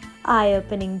provocative,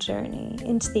 eye-opening journey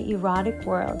into the erotic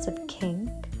worlds of kink,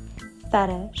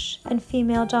 fetish, and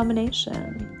female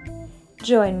domination.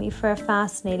 Join me for a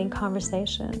fascinating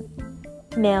conversation.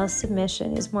 Male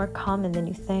submission is more common than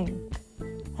you think,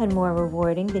 and more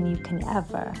rewarding than you can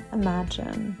ever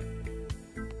imagine.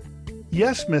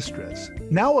 Yes, Mistress,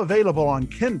 now available on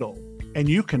Kindle, and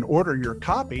you can order your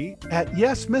copy at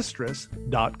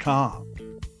yesmistress.com.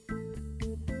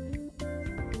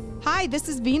 Hi, this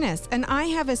is Venus, and I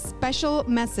have a special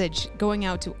message going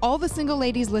out to all the single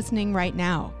ladies listening right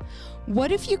now.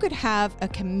 What if you could have a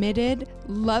committed,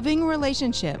 loving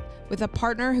relationship with a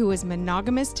partner who is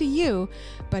monogamous to you,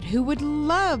 but who would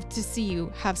love to see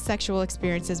you have sexual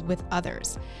experiences with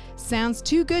others? Sounds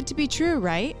too good to be true,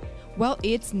 right? Well,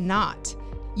 it's not.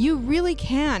 You really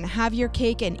can have your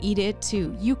cake and eat it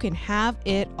too. You can have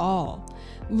it all.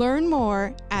 Learn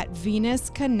more at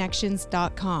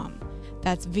venusconnections.com.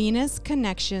 That's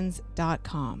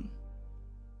venusconnections.com.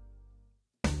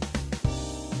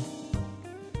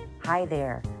 Hi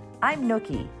there, I'm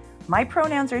Nookie. My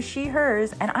pronouns are she,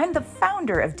 hers, and I'm the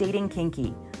founder of Dating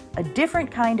Kinky, a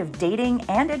different kind of dating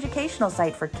and educational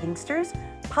site for kinksters,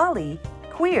 poly,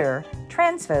 queer,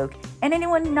 trans folk, and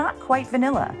anyone not quite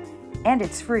vanilla. And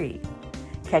it's free.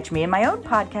 Catch me in my own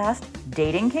podcast,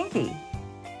 Dating Kinky.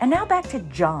 And now back to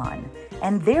John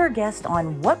and their guest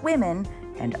on What Women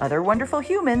and Other Wonderful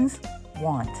Humans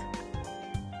Want.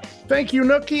 Thank you,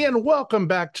 Nookie, and welcome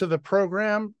back to the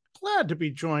program. Glad to be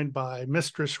joined by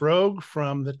Mistress Rogue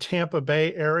from the Tampa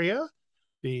Bay area,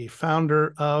 the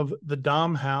founder of the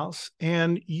Dom House.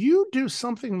 And you do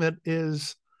something that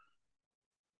is,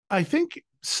 I think,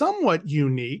 somewhat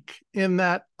unique in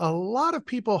that a lot of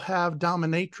people have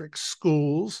dominatrix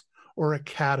schools or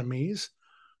academies,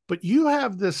 but you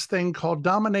have this thing called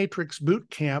Dominatrix Boot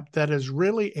Camp that is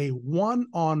really a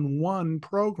one-on-one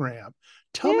program.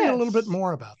 Tell me a little bit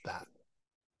more about that.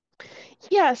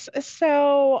 Yes,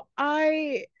 so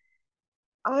I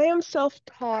am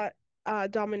self-taught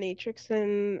dominatrix,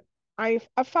 and I've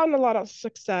found a lot of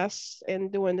success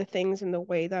in doing the things in the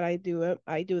way that I do it.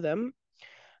 I do them.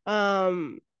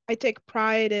 I take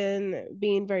pride in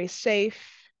being very safe.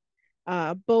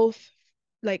 Both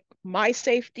like my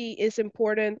safety is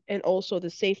important, and also the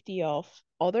safety of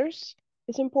others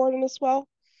is important as well.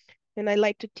 And I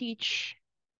like to teach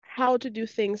how to do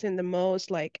things in the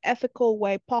most like ethical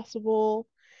way possible.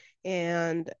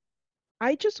 And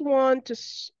I just want to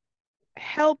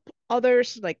help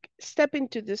others like step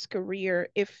into this career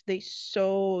if they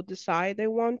so decide they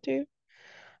want to.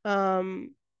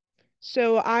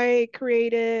 So I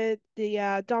created the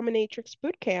Dominatrix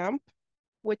Bootcamp,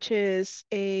 which is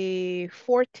a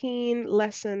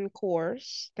 14-lesson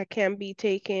course that can be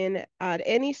taken at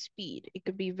any speed. It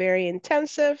could be very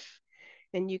intensive,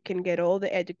 and you can get all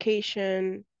the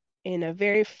education in a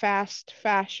very fast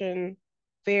fashion,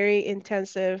 very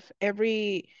intensive.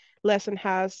 Every lesson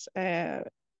has, I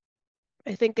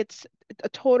think it's a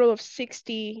total of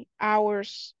 60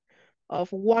 hours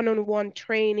of one-on-one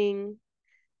training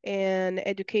and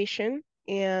education.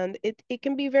 And it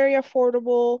can be very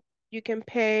affordable. You can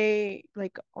pay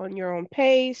like on your own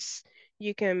pace.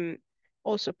 You can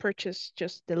also purchase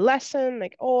just the lesson,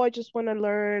 like, oh, I just want to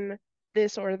learn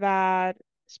this or that,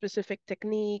 specific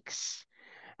techniques.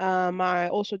 I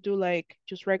also do like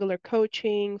just regular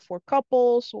coaching for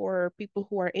couples or people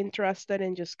who are interested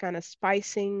in just kind of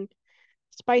spicing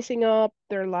up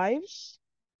their lives,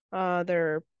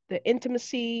 the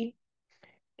intimacy.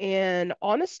 And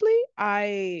honestly,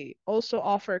 I also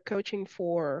offer coaching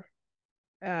for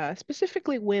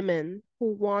specifically women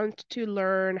who want to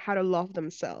learn how to love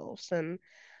themselves and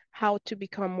how to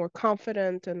become more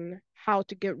confident and how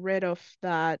to get rid of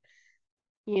that,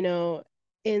 you know,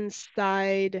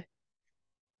 inside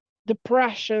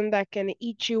depression that can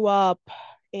eat you up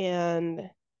and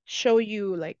show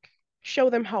you like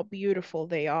show them how beautiful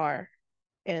they are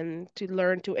and to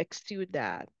learn to exude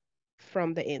that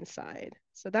from the inside.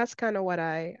 So that's kind of what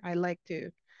I like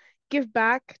to give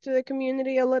back to the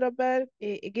community a little bit.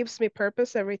 It gives me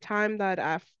purpose every time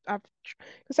that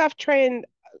because I've trained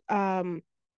um,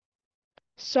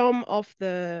 some of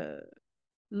the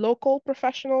local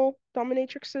professional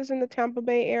dominatrixes in the Tampa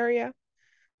Bay area.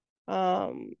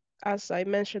 Um, as I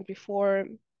mentioned before,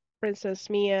 Princess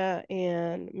Mia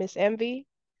and Miss Envy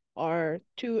are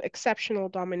two exceptional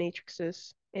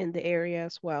dominatrixes in the area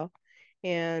as well.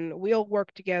 And we all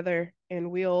work together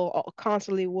and we all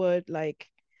constantly would like,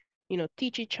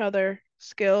 teach each other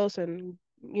skills and,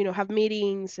 have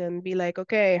meetings and be like,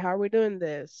 okay, how are we doing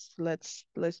this? Let's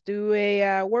do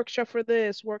a workshop for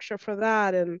this, workshop for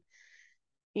that. And,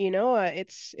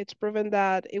 it's proven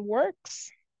that it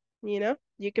works.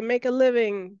 You can make a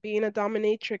living being a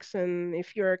dominatrix, and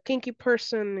if you're a kinky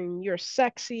person and you're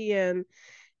sexy and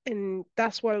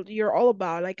that's what you're all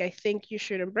about, like I think you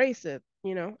should embrace it.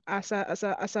 In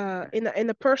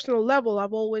a personal level,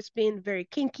 I've always been very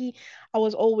kinky. I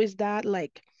was always that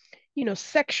like,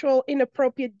 sexual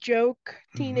inappropriate joke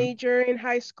teenager in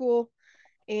high school,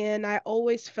 and I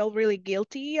always felt really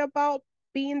guilty about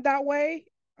being that way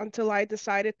until I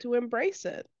decided to embrace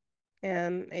it,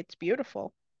 and it's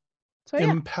beautiful. So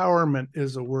yeah. Empowerment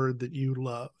is a word that you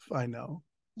love, I know.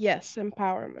 Yes,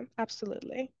 empowerment.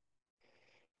 Absolutely.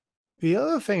 The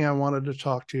other thing I wanted to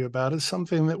talk to you about is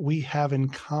something that we have in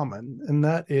common, and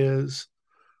that is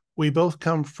we both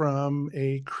come from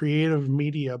a creative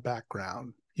media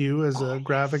background. You as a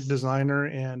graphic designer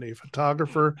and a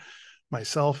photographer,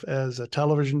 myself as a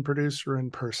television producer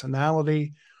and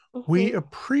personality. We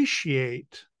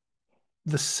appreciate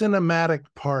the cinematic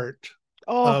part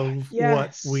of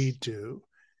what we do.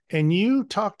 And you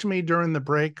talked to me during the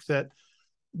break that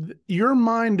your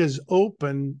mind is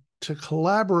open to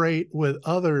collaborate with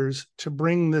others to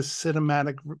bring this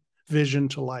cinematic vision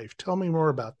to life. Tell me more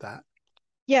about that.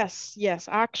 Yes,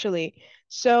 actually.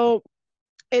 So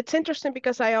it's interesting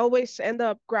because I always end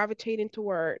up gravitating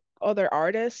toward other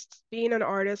artists. Being an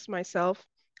artist myself,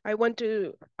 I went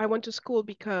to school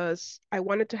because I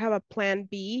wanted to have a plan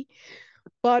B,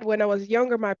 but when I was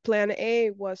younger, my plan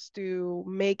A was to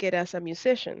make it as a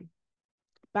musician.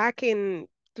 Back in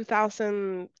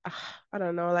 2000, I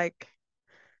don't know, like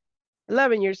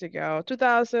 11 years ago,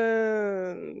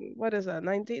 2000, what is that,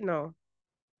 19? No,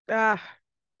 10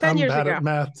 I'm years bad ago. at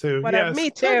math too. Whatever, Yes, me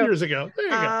 10 too. years ago. There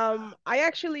you go. I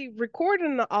actually recorded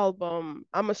an album.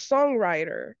 I'm a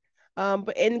songwriter.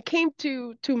 And came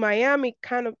to Miami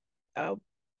kind of uh,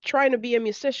 trying to be a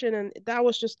musician, and that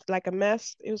was just like a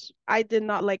mess. I did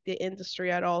not like the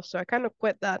industry at all, so I kind of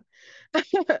quit that.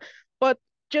 But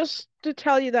just to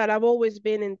tell you that I've always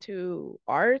been into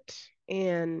art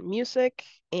and music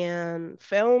and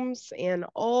films and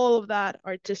all of that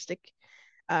artistic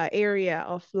area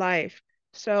of life.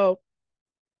 So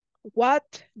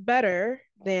what better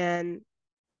than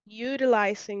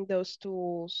utilizing those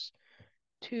tools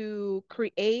to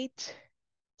create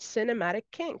cinematic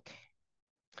kink?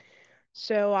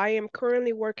 So I am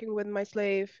currently working with my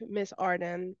slave, Miss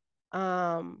Arden,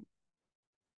 um,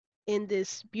 in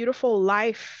this beautiful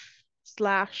life/art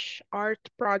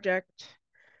project.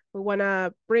 We want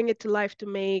to bring it to life to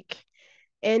make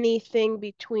anything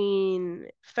between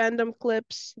fandom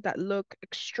clips that look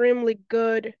extremely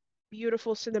good,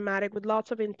 beautiful cinematic with lots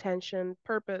of intention,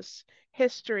 purpose,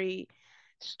 history,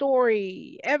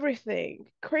 story, everything,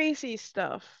 crazy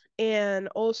stuff, and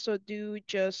also do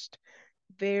just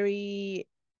very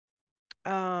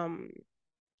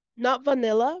not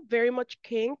vanilla, very much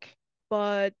kink,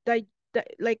 but that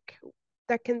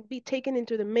can be taken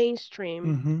into the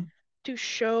mainstream to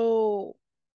show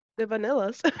the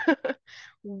vanillas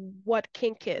what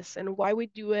kink is and why we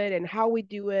do it and how we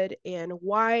do it and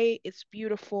why it's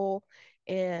beautiful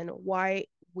and why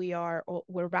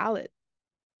we're valid,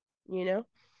 you know?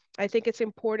 I think it's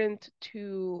important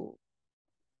to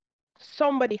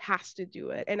somebody has to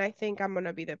do it, and I think I'm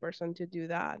gonna be the person to do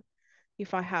that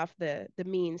if I have the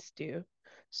means to.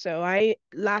 So I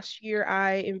last year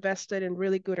I invested in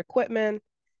really good equipment.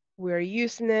 We're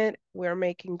using it, we're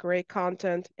making great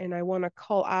content, and I want to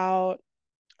call out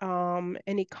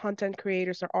any content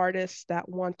creators or artists that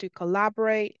want to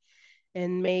collaborate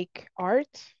and make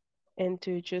art and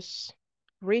to just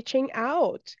reaching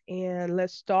out and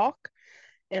let's talk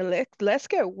and let's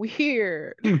get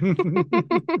weird.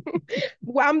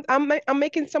 Well, I'm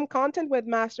making some content with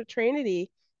Master Trinity.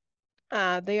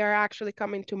 They are actually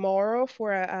coming tomorrow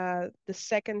for the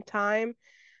second time.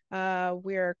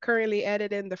 We are currently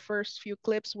editing the first few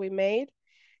clips we made,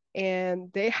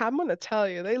 and I'm gonna tell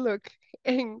you, they look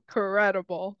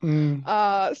incredible.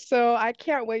 So I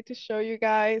can't wait to show you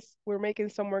guys. We're making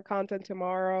some more content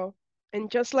tomorrow. And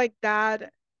just like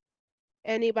that,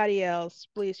 anybody else,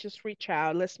 please just reach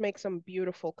out. Let's make some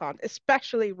beautiful content,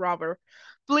 especially Robert.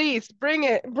 Please bring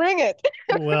it, bring it.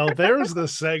 Well, there's the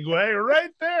segue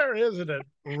right there, isn't it?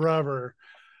 Rubber.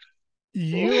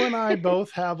 You and I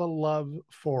both have a love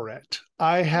for it.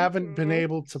 I haven't been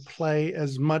able to play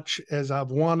as much as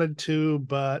I've wanted to,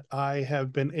 but I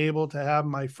have been able to have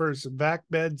my first vac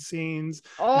bed scenes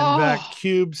and vac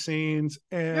cube scenes.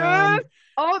 And yes.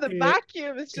 Oh, the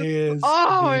vacuum is just,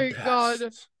 oh my God.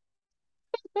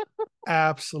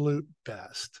 Absolute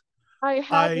best. I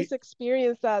had this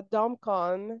experience at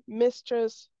DomCon.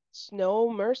 Mistress Snow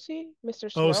Mercy,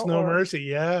 Mr. Snow. Oh, Snow Mercy,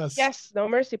 yes. Yes, Snow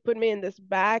Mercy put me in this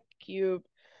back cube,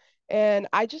 and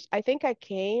I think I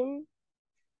came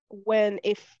when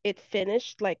it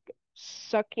finished like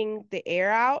sucking the air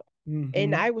out,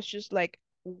 and I was just like,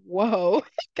 whoa,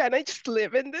 can I just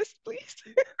live in this, please?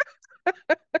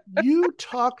 You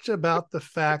talked about the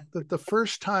fact that the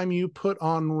first time you put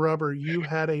on rubber, you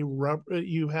had a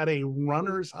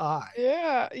runner's high.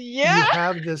 Yeah. You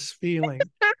have this feeling.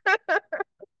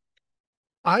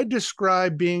 I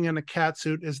describe being in a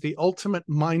catsuit as the ultimate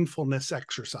mindfulness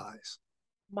exercise.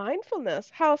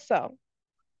 Mindfulness? How so?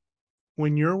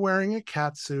 When you're wearing a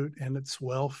catsuit and it's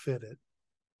well fitted.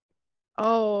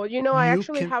 Oh, I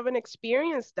actually haven't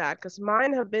experienced that because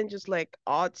mine have been just like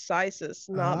odd sizes,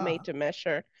 not made to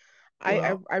measure.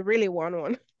 I really want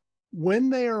one. When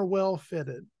they are well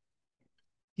fitted,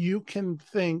 you can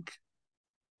think,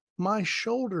 my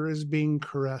shoulder is being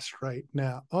caressed right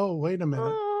now. Oh, wait a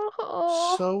minute.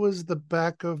 So is the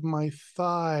back of my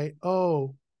thigh.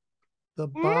 Oh, the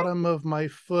bottom of my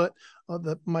foot,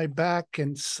 my back.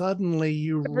 And suddenly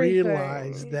you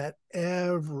realize that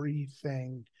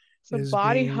everything is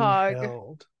body being hug.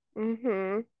 held.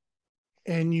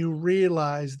 And you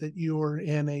realize that you are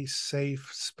in a safe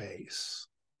space.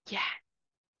 Yeah.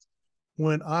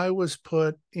 When I was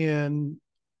put in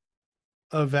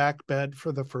a vac bed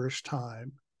for the first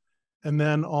time, and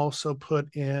then also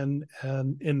put in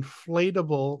an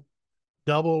inflatable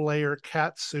double layer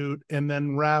catsuit and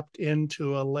then wrapped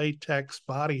into a latex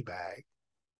body bag.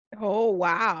 Oh,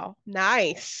 wow.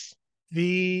 Nice.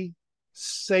 The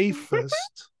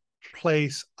safest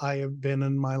place I have been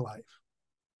in my life.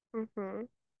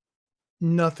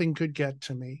 Nothing could get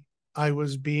to me. I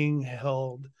was being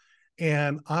held,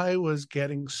 and I was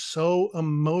getting so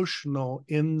emotional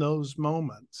in those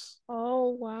moments.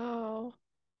 Oh, wow.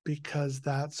 Because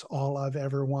that's all I've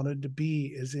ever wanted to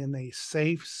be, is in a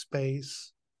safe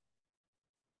space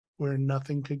where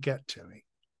nothing could get to me.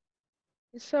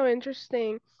 It's so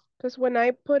interesting because when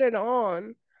I put it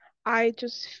on, I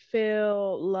just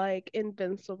feel like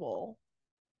invincible.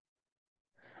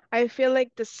 I feel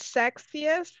like the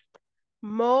sexiest,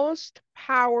 most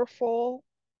powerful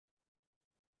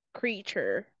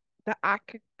creature that I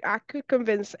could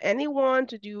convince anyone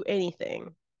to do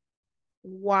anything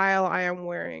while I am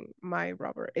wearing my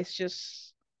rubber. It's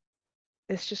just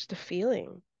a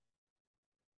feeling.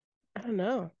 I don't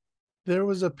know. There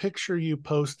was a picture you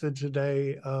posted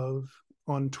today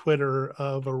on Twitter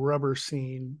of a rubber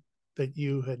scene that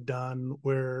you had done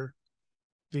where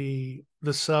the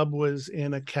sub was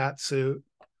in a catsuit.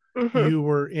 You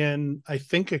were in, I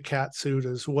think, a catsuit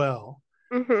as well.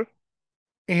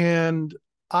 And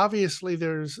obviously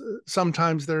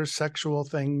sometimes there's sexual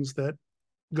things that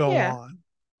go on.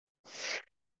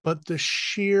 But the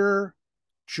sheer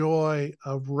joy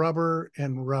of rubber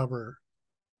and rubber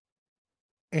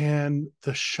and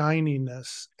the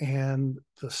shininess and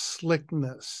the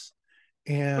slickness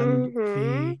and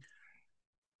the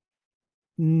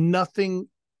nothing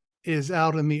is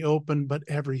out in the open, but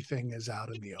everything is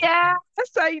out in the open. Yes,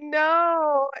 I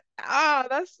know. Ah,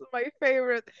 that's my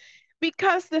favorite.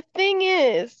 Because the thing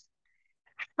is,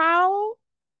 how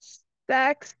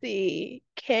sexy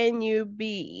can you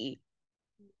be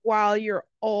while you're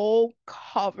all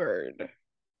covered?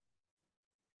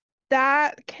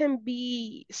 That can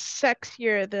be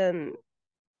sexier than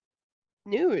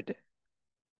nude.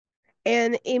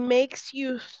 And it makes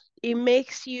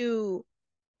you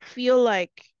feel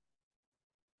like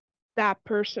that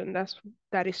person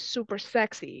that is super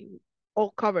sexy,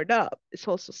 all covered up, is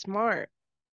also smart.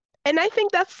 And I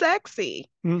think that's sexy.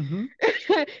 Mm-hmm.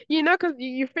 Because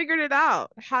you figured it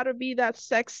out how to be that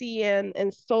sexy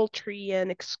and sultry and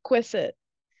exquisite.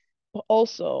 But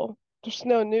also, there's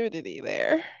no nudity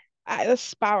there.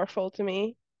 That's powerful to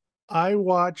me. I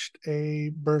watched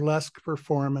a burlesque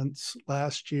performance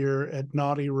last year at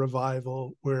Naughty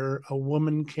Revival where a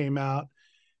woman came out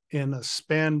in a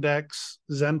spandex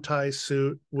Zentai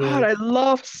suit God, I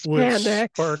love with spandex.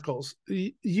 sparkles.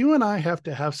 You and I have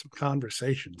to have some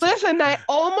conversations. Listen, I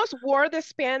almost wore the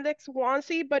spandex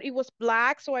onesie, but it was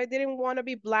black, so I didn't want to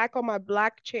be black on my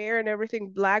black chair and everything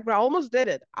black, but I almost did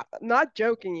it. I'm not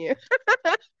joking you.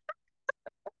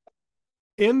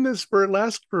 In this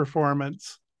burlesque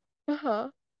performance, Uh-huh.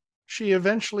 she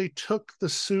eventually took the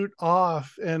suit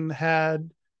off and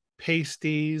had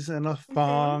pasties and a Mm-hmm.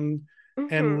 thong and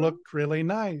Mm-hmm. looked really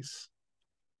nice.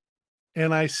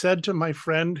 And I said to my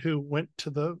friend who went to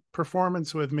the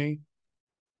performance with me,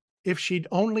 if she'd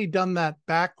only done that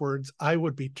backwards, I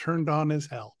would be turned on as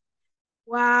hell.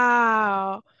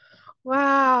 Wow.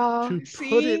 Wow. To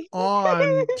put it See?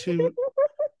 on,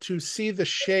 to see the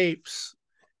shapes,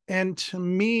 and to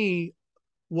me,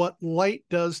 what light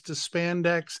does to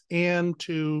spandex and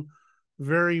to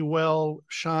very well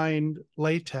shined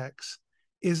latex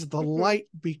is the Mm-hmm. light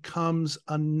becomes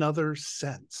another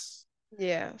sense.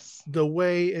 Yes. The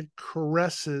way it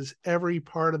caresses every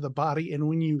part of the body. And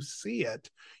when you see it,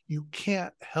 you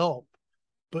can't help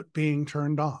but being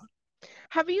turned on.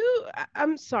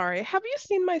 I'm sorry, have you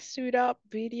seen my suit up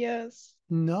videos?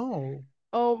 No.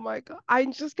 Oh my God.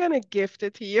 I'm just gonna gift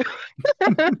it to you.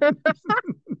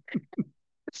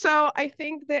 So I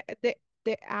think the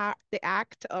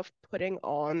act of putting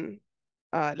on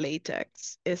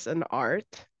latex is an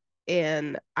art,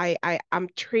 and I'm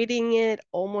treating it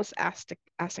almost as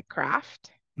a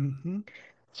craft. Mm-hmm.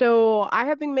 So I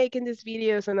have been making these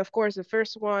videos, and of course, the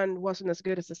first one wasn't as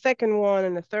good as the second one,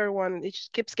 and the third one, it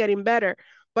just keeps getting better.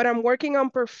 But I'm working on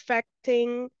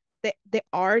perfecting the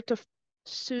art of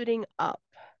suiting up.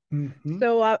 Mm-hmm.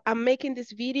 So I'm making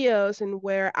these videos and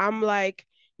where I'm like,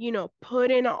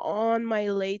 putting on my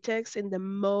latex in the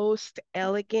most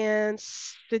elegant,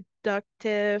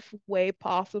 seductive way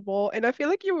possible. And I feel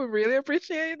like you would really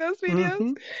appreciate those videos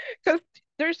Mm-hmm. because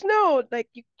there's no, like,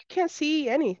 you can't see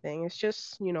anything. It's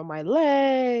just, my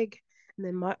leg and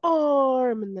then my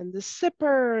arm and then the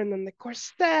zipper and then the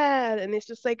corset. And it's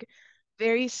just like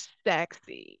very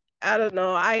sexy. I don't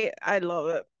know. I love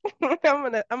it.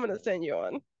 I'm gonna send you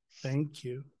on. Thank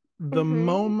you. The Mm-hmm.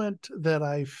 moment that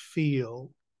I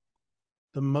feel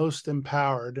the most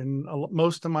empowered, and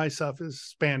most of my stuff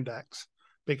is spandex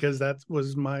because that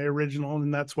was my original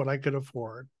and that's what I could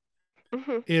afford,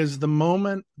 Mm-hmm. is the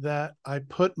moment that I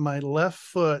put my left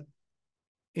foot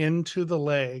into the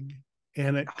leg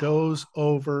and it goes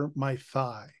over my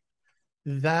thigh.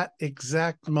 That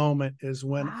exact moment is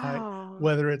when Wow.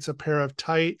 whether it's a pair of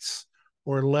tights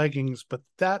or leggings, but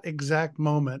that exact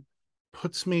moment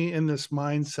puts me in this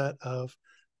mindset of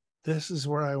this is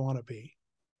where I want to be.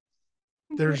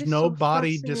 That There's is no so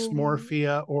body fascinating.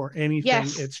 dysmorphia or anything.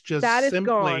 Yes, It's just that is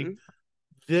simply, gone.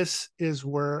 this is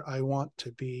where I want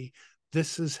to be.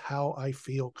 This is how I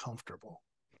feel comfortable.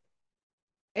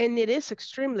 And it is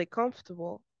extremely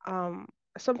comfortable.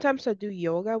 Sometimes I do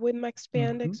yoga with my Mm-hmm.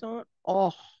 spandex on.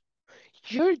 Oh,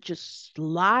 you're just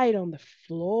slide on the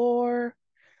floor.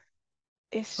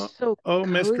 It's Oh, so oh,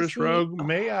 Mistress cozy. Rogue,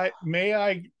 Oh, may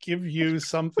I give you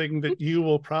something that you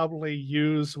will probably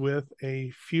use with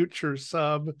a future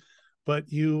sub, but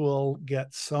you will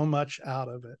get so much out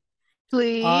of it.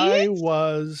 I please?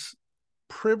 was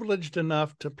privileged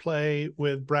enough to play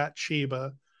with Brat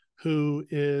Sheba, who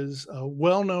is a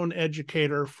well-known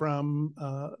educator from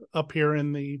up here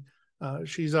in the.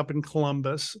 She's up in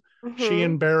Columbus. She Mm-hmm.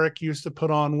 and Barrick used to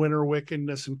put on Winter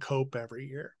Wickedness and Cope every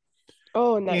year.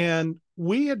 Oh, nice. And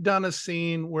we had done a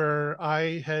scene where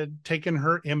I had taken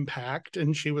her impact,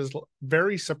 and she was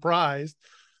very surprised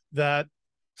that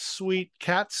sweet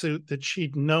cat suit that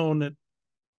she'd known at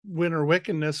Winter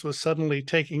Wickedness was suddenly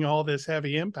taking all this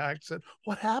heavy impact. Said,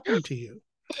 "What happened to you?"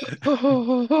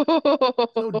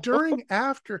 So during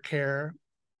aftercare,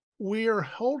 we are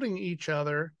holding each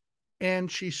other, And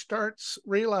she starts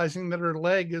realizing that her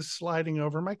leg is sliding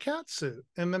over my cat suit,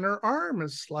 and then her arm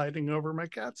is sliding over my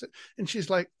cat suit. And she's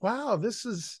like, wow, this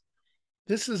is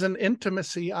an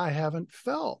intimacy I haven't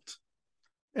felt.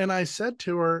 And I said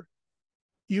to her,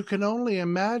 you can only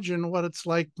imagine what it's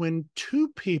like when two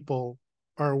people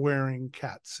are wearing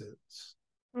cat suits.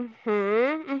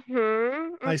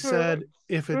 I said,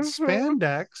 if it's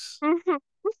spandex,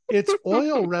 it's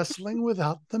oil wrestling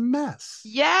without the mess.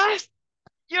 Yes.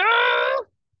 Yeah.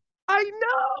 I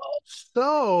know.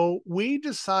 So we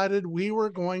decided we were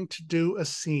going to do a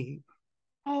scene.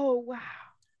 Oh, wow.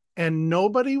 And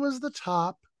nobody was the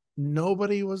top,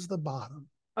 nobody was the bottom.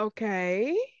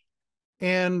 Okay.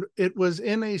 And it was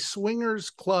in a swingers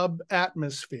club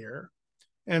atmosphere.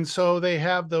 And so they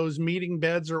have those meeting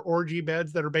beds or orgy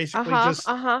beds that are basically just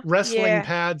wrestling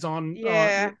pads on.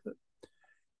 Yeah.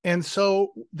 And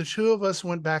so the two of us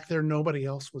went back there. Nobody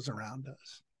else was around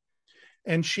us.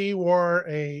 And she wore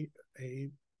a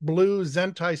blue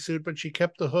Zentai suit, but she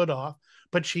kept the hood off.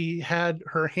 But she had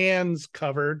her hands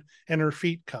covered and her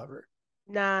feet covered.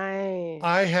 Nice.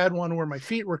 I had one where my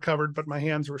feet were covered, but my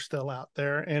hands were still out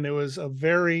there. And it was a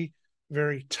very,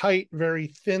 very tight, very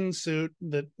thin suit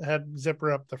that had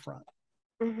zipper up the front.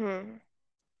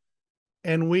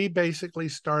 And we basically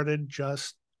started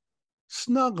just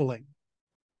snuggling.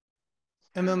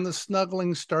 And then the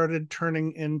snuggling started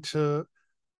turning into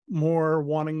more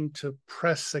wanting to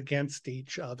press against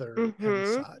each other and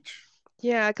such.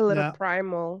 Yeah, like a little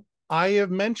primal. I have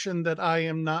mentioned that I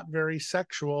am not very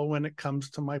sexual when it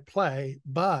comes to my play,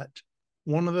 but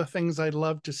one of the things I'd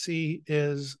love to see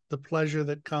is the pleasure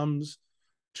that comes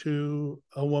to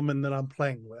a woman that I'm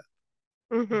playing with.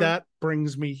 That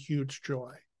brings me huge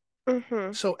joy.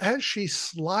 So as she's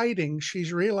sliding,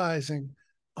 she's realizing,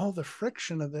 oh, the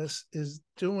friction of this is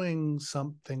doing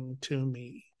something to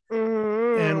me.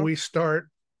 And we start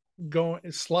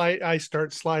I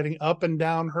start sliding up and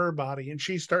down her body, and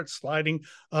she starts sliding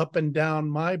up and down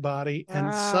my body. Wow.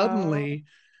 And suddenly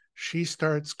she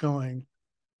starts going,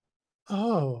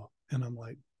 oh, and I'm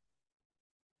like,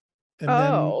 and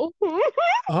then,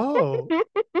 oh,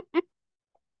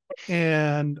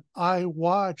 and I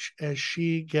watch as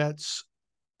she gets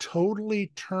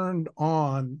totally turned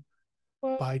on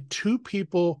by two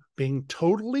people being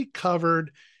totally covered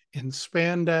in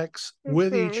spandex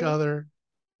with each other.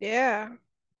 Yeah.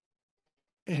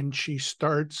 And she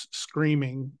starts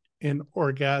screaming in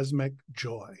orgasmic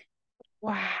joy.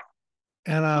 Wow.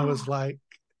 And I was like,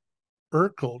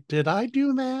 Urkel, did I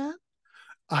do that?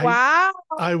 Wow.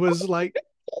 I was like,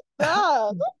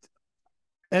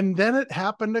 and then it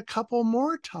happened a couple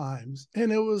more times.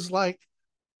 And it was like,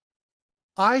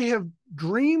 I have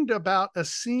dreamed about a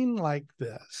scene like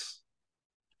this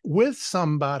with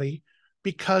somebody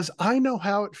because I know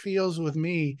how it feels with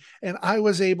me. And I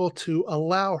was able to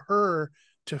allow her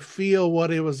to feel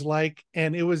what it was like.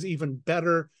 And it was even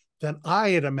better than I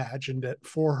had imagined it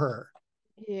for her.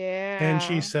 Yeah. And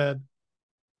she said,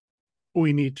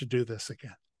 we need to do this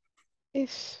again.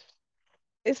 It's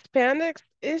spandex.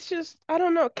 It's just, I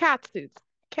don't know, cat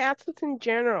suits in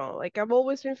general. Like, I've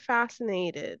always been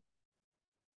fascinated,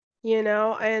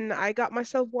 and I got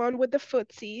myself one with the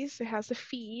footsies. It has the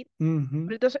feet,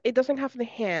 but it doesn't have the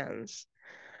hands.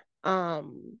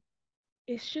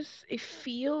 It's just, it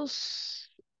feels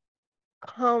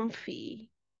comfy,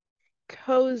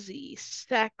 cozy,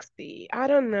 sexy. I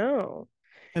don't know.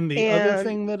 And the other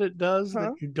thing that it does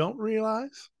that you don't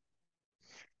realize,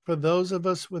 for those of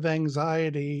us with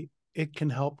anxiety, it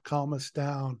can help calm us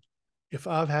down. If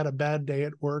I've had a bad day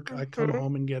at work, I come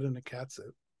home and get in a cat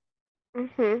suit.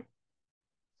 And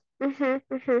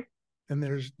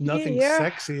there's nothing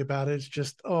sexy about it. It's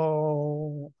just,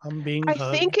 oh, I'm being hugged.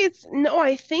 I think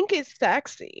it's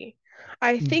sexy.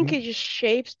 I think it just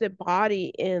shapes the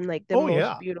body in like the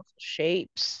most beautiful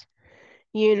shapes.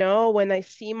 When I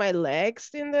see my legs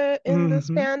in the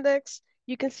spandex,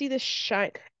 you can see the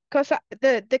shine. Because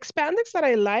the spandex that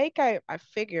I like, I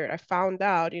found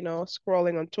out,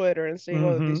 scrolling on Twitter and seeing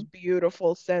all of these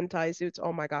beautiful Sentai suits.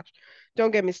 Oh my gosh,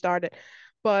 don't get me started.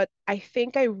 But I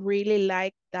think I really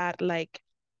like that, like,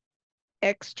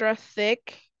 extra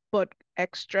thick but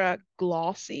extra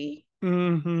glossy.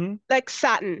 Like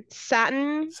satin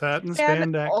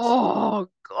spandex. Oh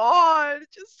God,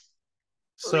 just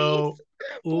so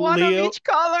one of each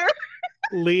color.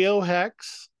 Leo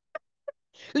Hex.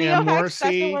 Leo Hex,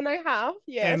 that's the one I have.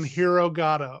 Yes. And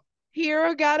Hirogato.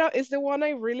 Hirogato is the one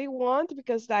I really want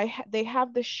because they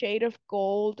have the shade of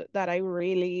gold that I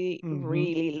really,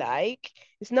 really like.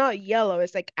 It's not yellow,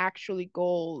 it's like actually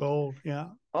gold. Gold, yeah.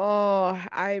 Oh,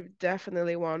 I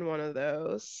definitely want one of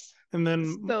those. And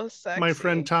then So sexy. my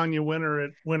friend Tanya Winter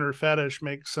at Winter Fetish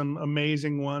makes some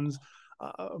amazing ones.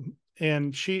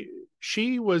 And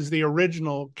she was the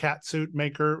original catsuit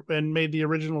maker and made the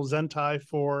original Zentai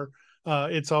for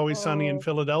It's Always Sunny in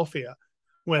Philadelphia.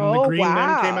 When the Green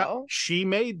Men came out, she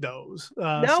made those.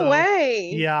 No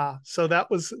way. Yeah. So that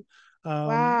was,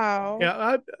 wow.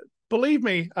 Yeah. Believe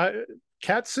me,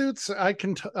 catsuits,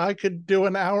 I could do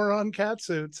an hour on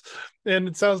catsuits, and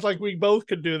it sounds like we both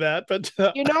could do that. But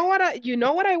you know what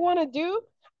I want to do?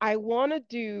 I want to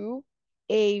do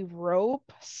a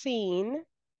rope scene.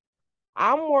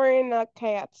 I'm wearing a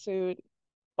catsuit.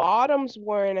 Bottom's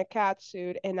wearing a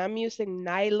catsuit, and I'm using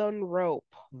nylon rope.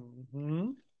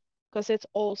 Because it's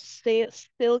all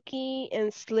silky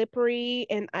and slippery,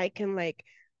 and I can like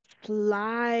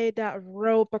slide that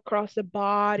rope across the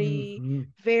body.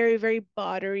 Very, very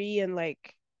buttery and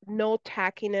like no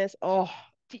tackiness. Oh,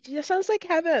 it sounds like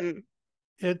heaven.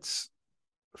 It's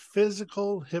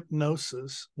physical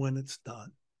hypnosis when it's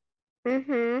done.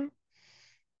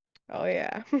 Oh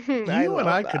yeah. You and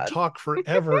I could talk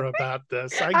forever about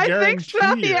this. I guarantee think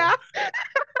so, you. Yeah.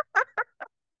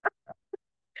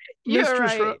 You're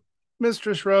right.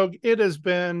 Mistress Rogue, it has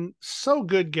been so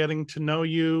good getting to know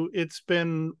you. It's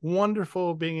been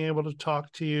wonderful being able to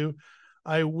talk to you.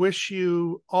 I wish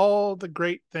you all the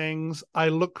great things. I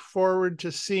look forward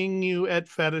to seeing you at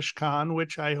FetishCon,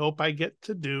 which I hope I get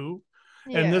to do.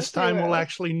 And this time we'll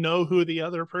actually know who the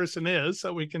other person is,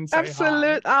 so we can say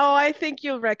Absolutely. hi. Oh, I think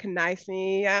you'll recognize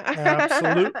me. Yeah.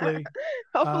 Absolutely.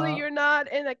 Hopefully you're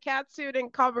not in a catsuit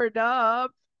and covered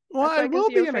up. Well, I will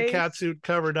be in a catsuit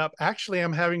covered up. Actually,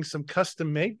 I'm having some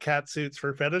custom-made catsuits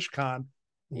for FetishCon.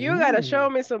 You gotta show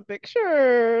me some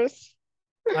pictures.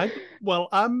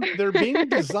 They're being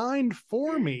designed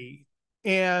for me,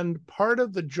 and part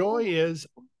of the joy is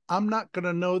I'm not going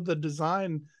to know the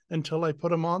design until I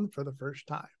put them on for the first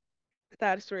time.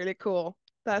 That's really cool.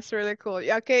 That's really cool.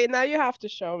 Okay, now you have to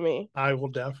show me. I will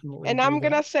definitely. And I'm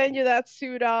gonna send you that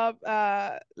suit up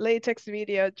latex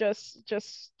video just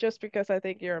because I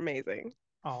think you're amazing.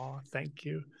 Oh, thank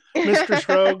you, Mistress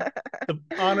Rogue. The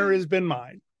honor has been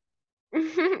mine.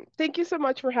 Thank you so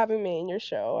much for having me in your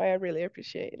show. I really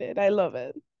appreciate it. I love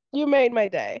it. You made my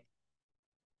day.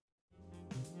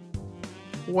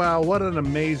 Wow, what an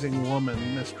amazing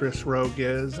woman Mistress Rogue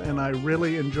is, and I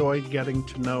really enjoyed getting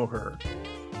to know her.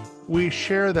 We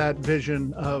share that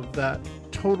vision of that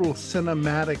total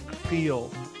cinematic feel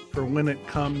for when it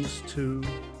comes to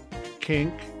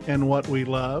kink and what we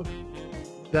love.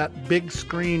 That big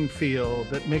screen feel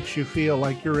that makes you feel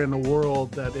like you're in a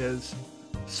world that is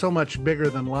so much bigger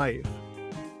than life,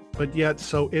 but yet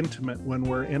so intimate when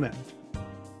we're in it.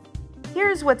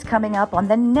 Here's what's coming up on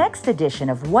the next edition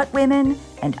of What Women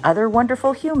and Other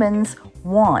Wonderful Humans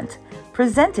Want,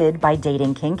 presented by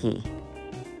Dating Kinky.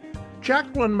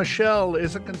 Jacqueline Michelle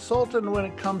is a consultant when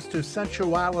it comes to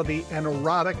sensuality and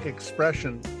erotic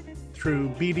expression through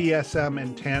BDSM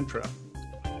and Tantra.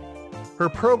 Her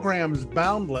programs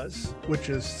Boundless, which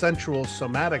is sensual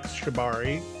somatics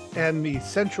Shibari, and the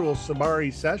sensual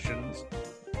Shibari sessions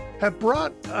have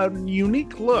brought a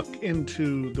unique look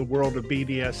into the world of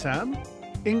BDSM,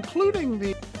 including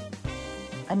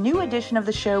A new edition of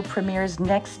the show premieres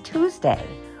next Tuesday,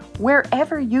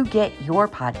 wherever you get your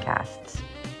podcasts.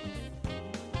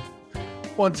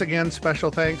 Once again,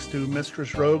 special thanks to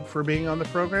Mistress Rogue for being on the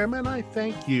program, and I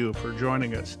thank you for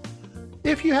joining us.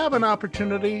 If you have an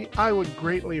opportunity, I would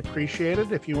greatly appreciate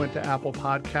it if you went to Apple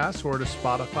Podcasts or to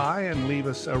Spotify and leave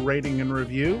us a rating and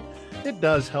review. It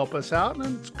does help us out,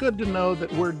 and it's good to know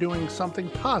that we're doing something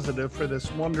positive for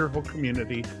this wonderful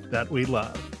community that we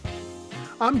love.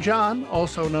 I'm John,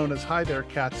 also known as Hi There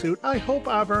Catsuit. I hope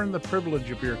I've earned the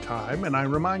privilege of your time, and I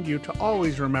remind you to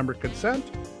always remember consent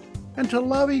and to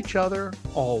love each other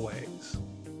always.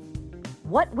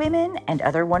 What Women and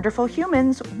Other Wonderful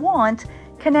Humans Want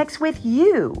connects with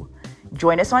you.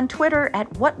 Join us on Twitter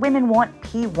at What Women Want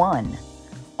P1,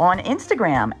 on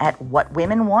Instagram at What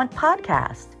Women Want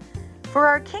Podcast, for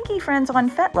our kinky friends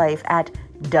on FetLife at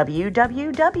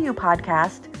WWW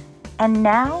Podcast, and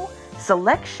now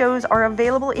select shows are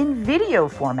available in video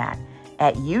format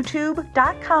at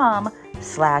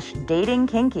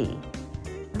youtube.com/datingkinky.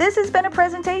 This has been a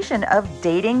presentation of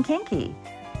Dating Kinky,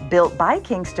 built by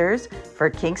Kinksters for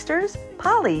Kinksters,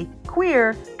 poly,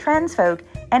 queer, trans folk,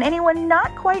 and anyone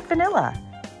not quite vanilla.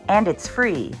 And it's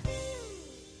free.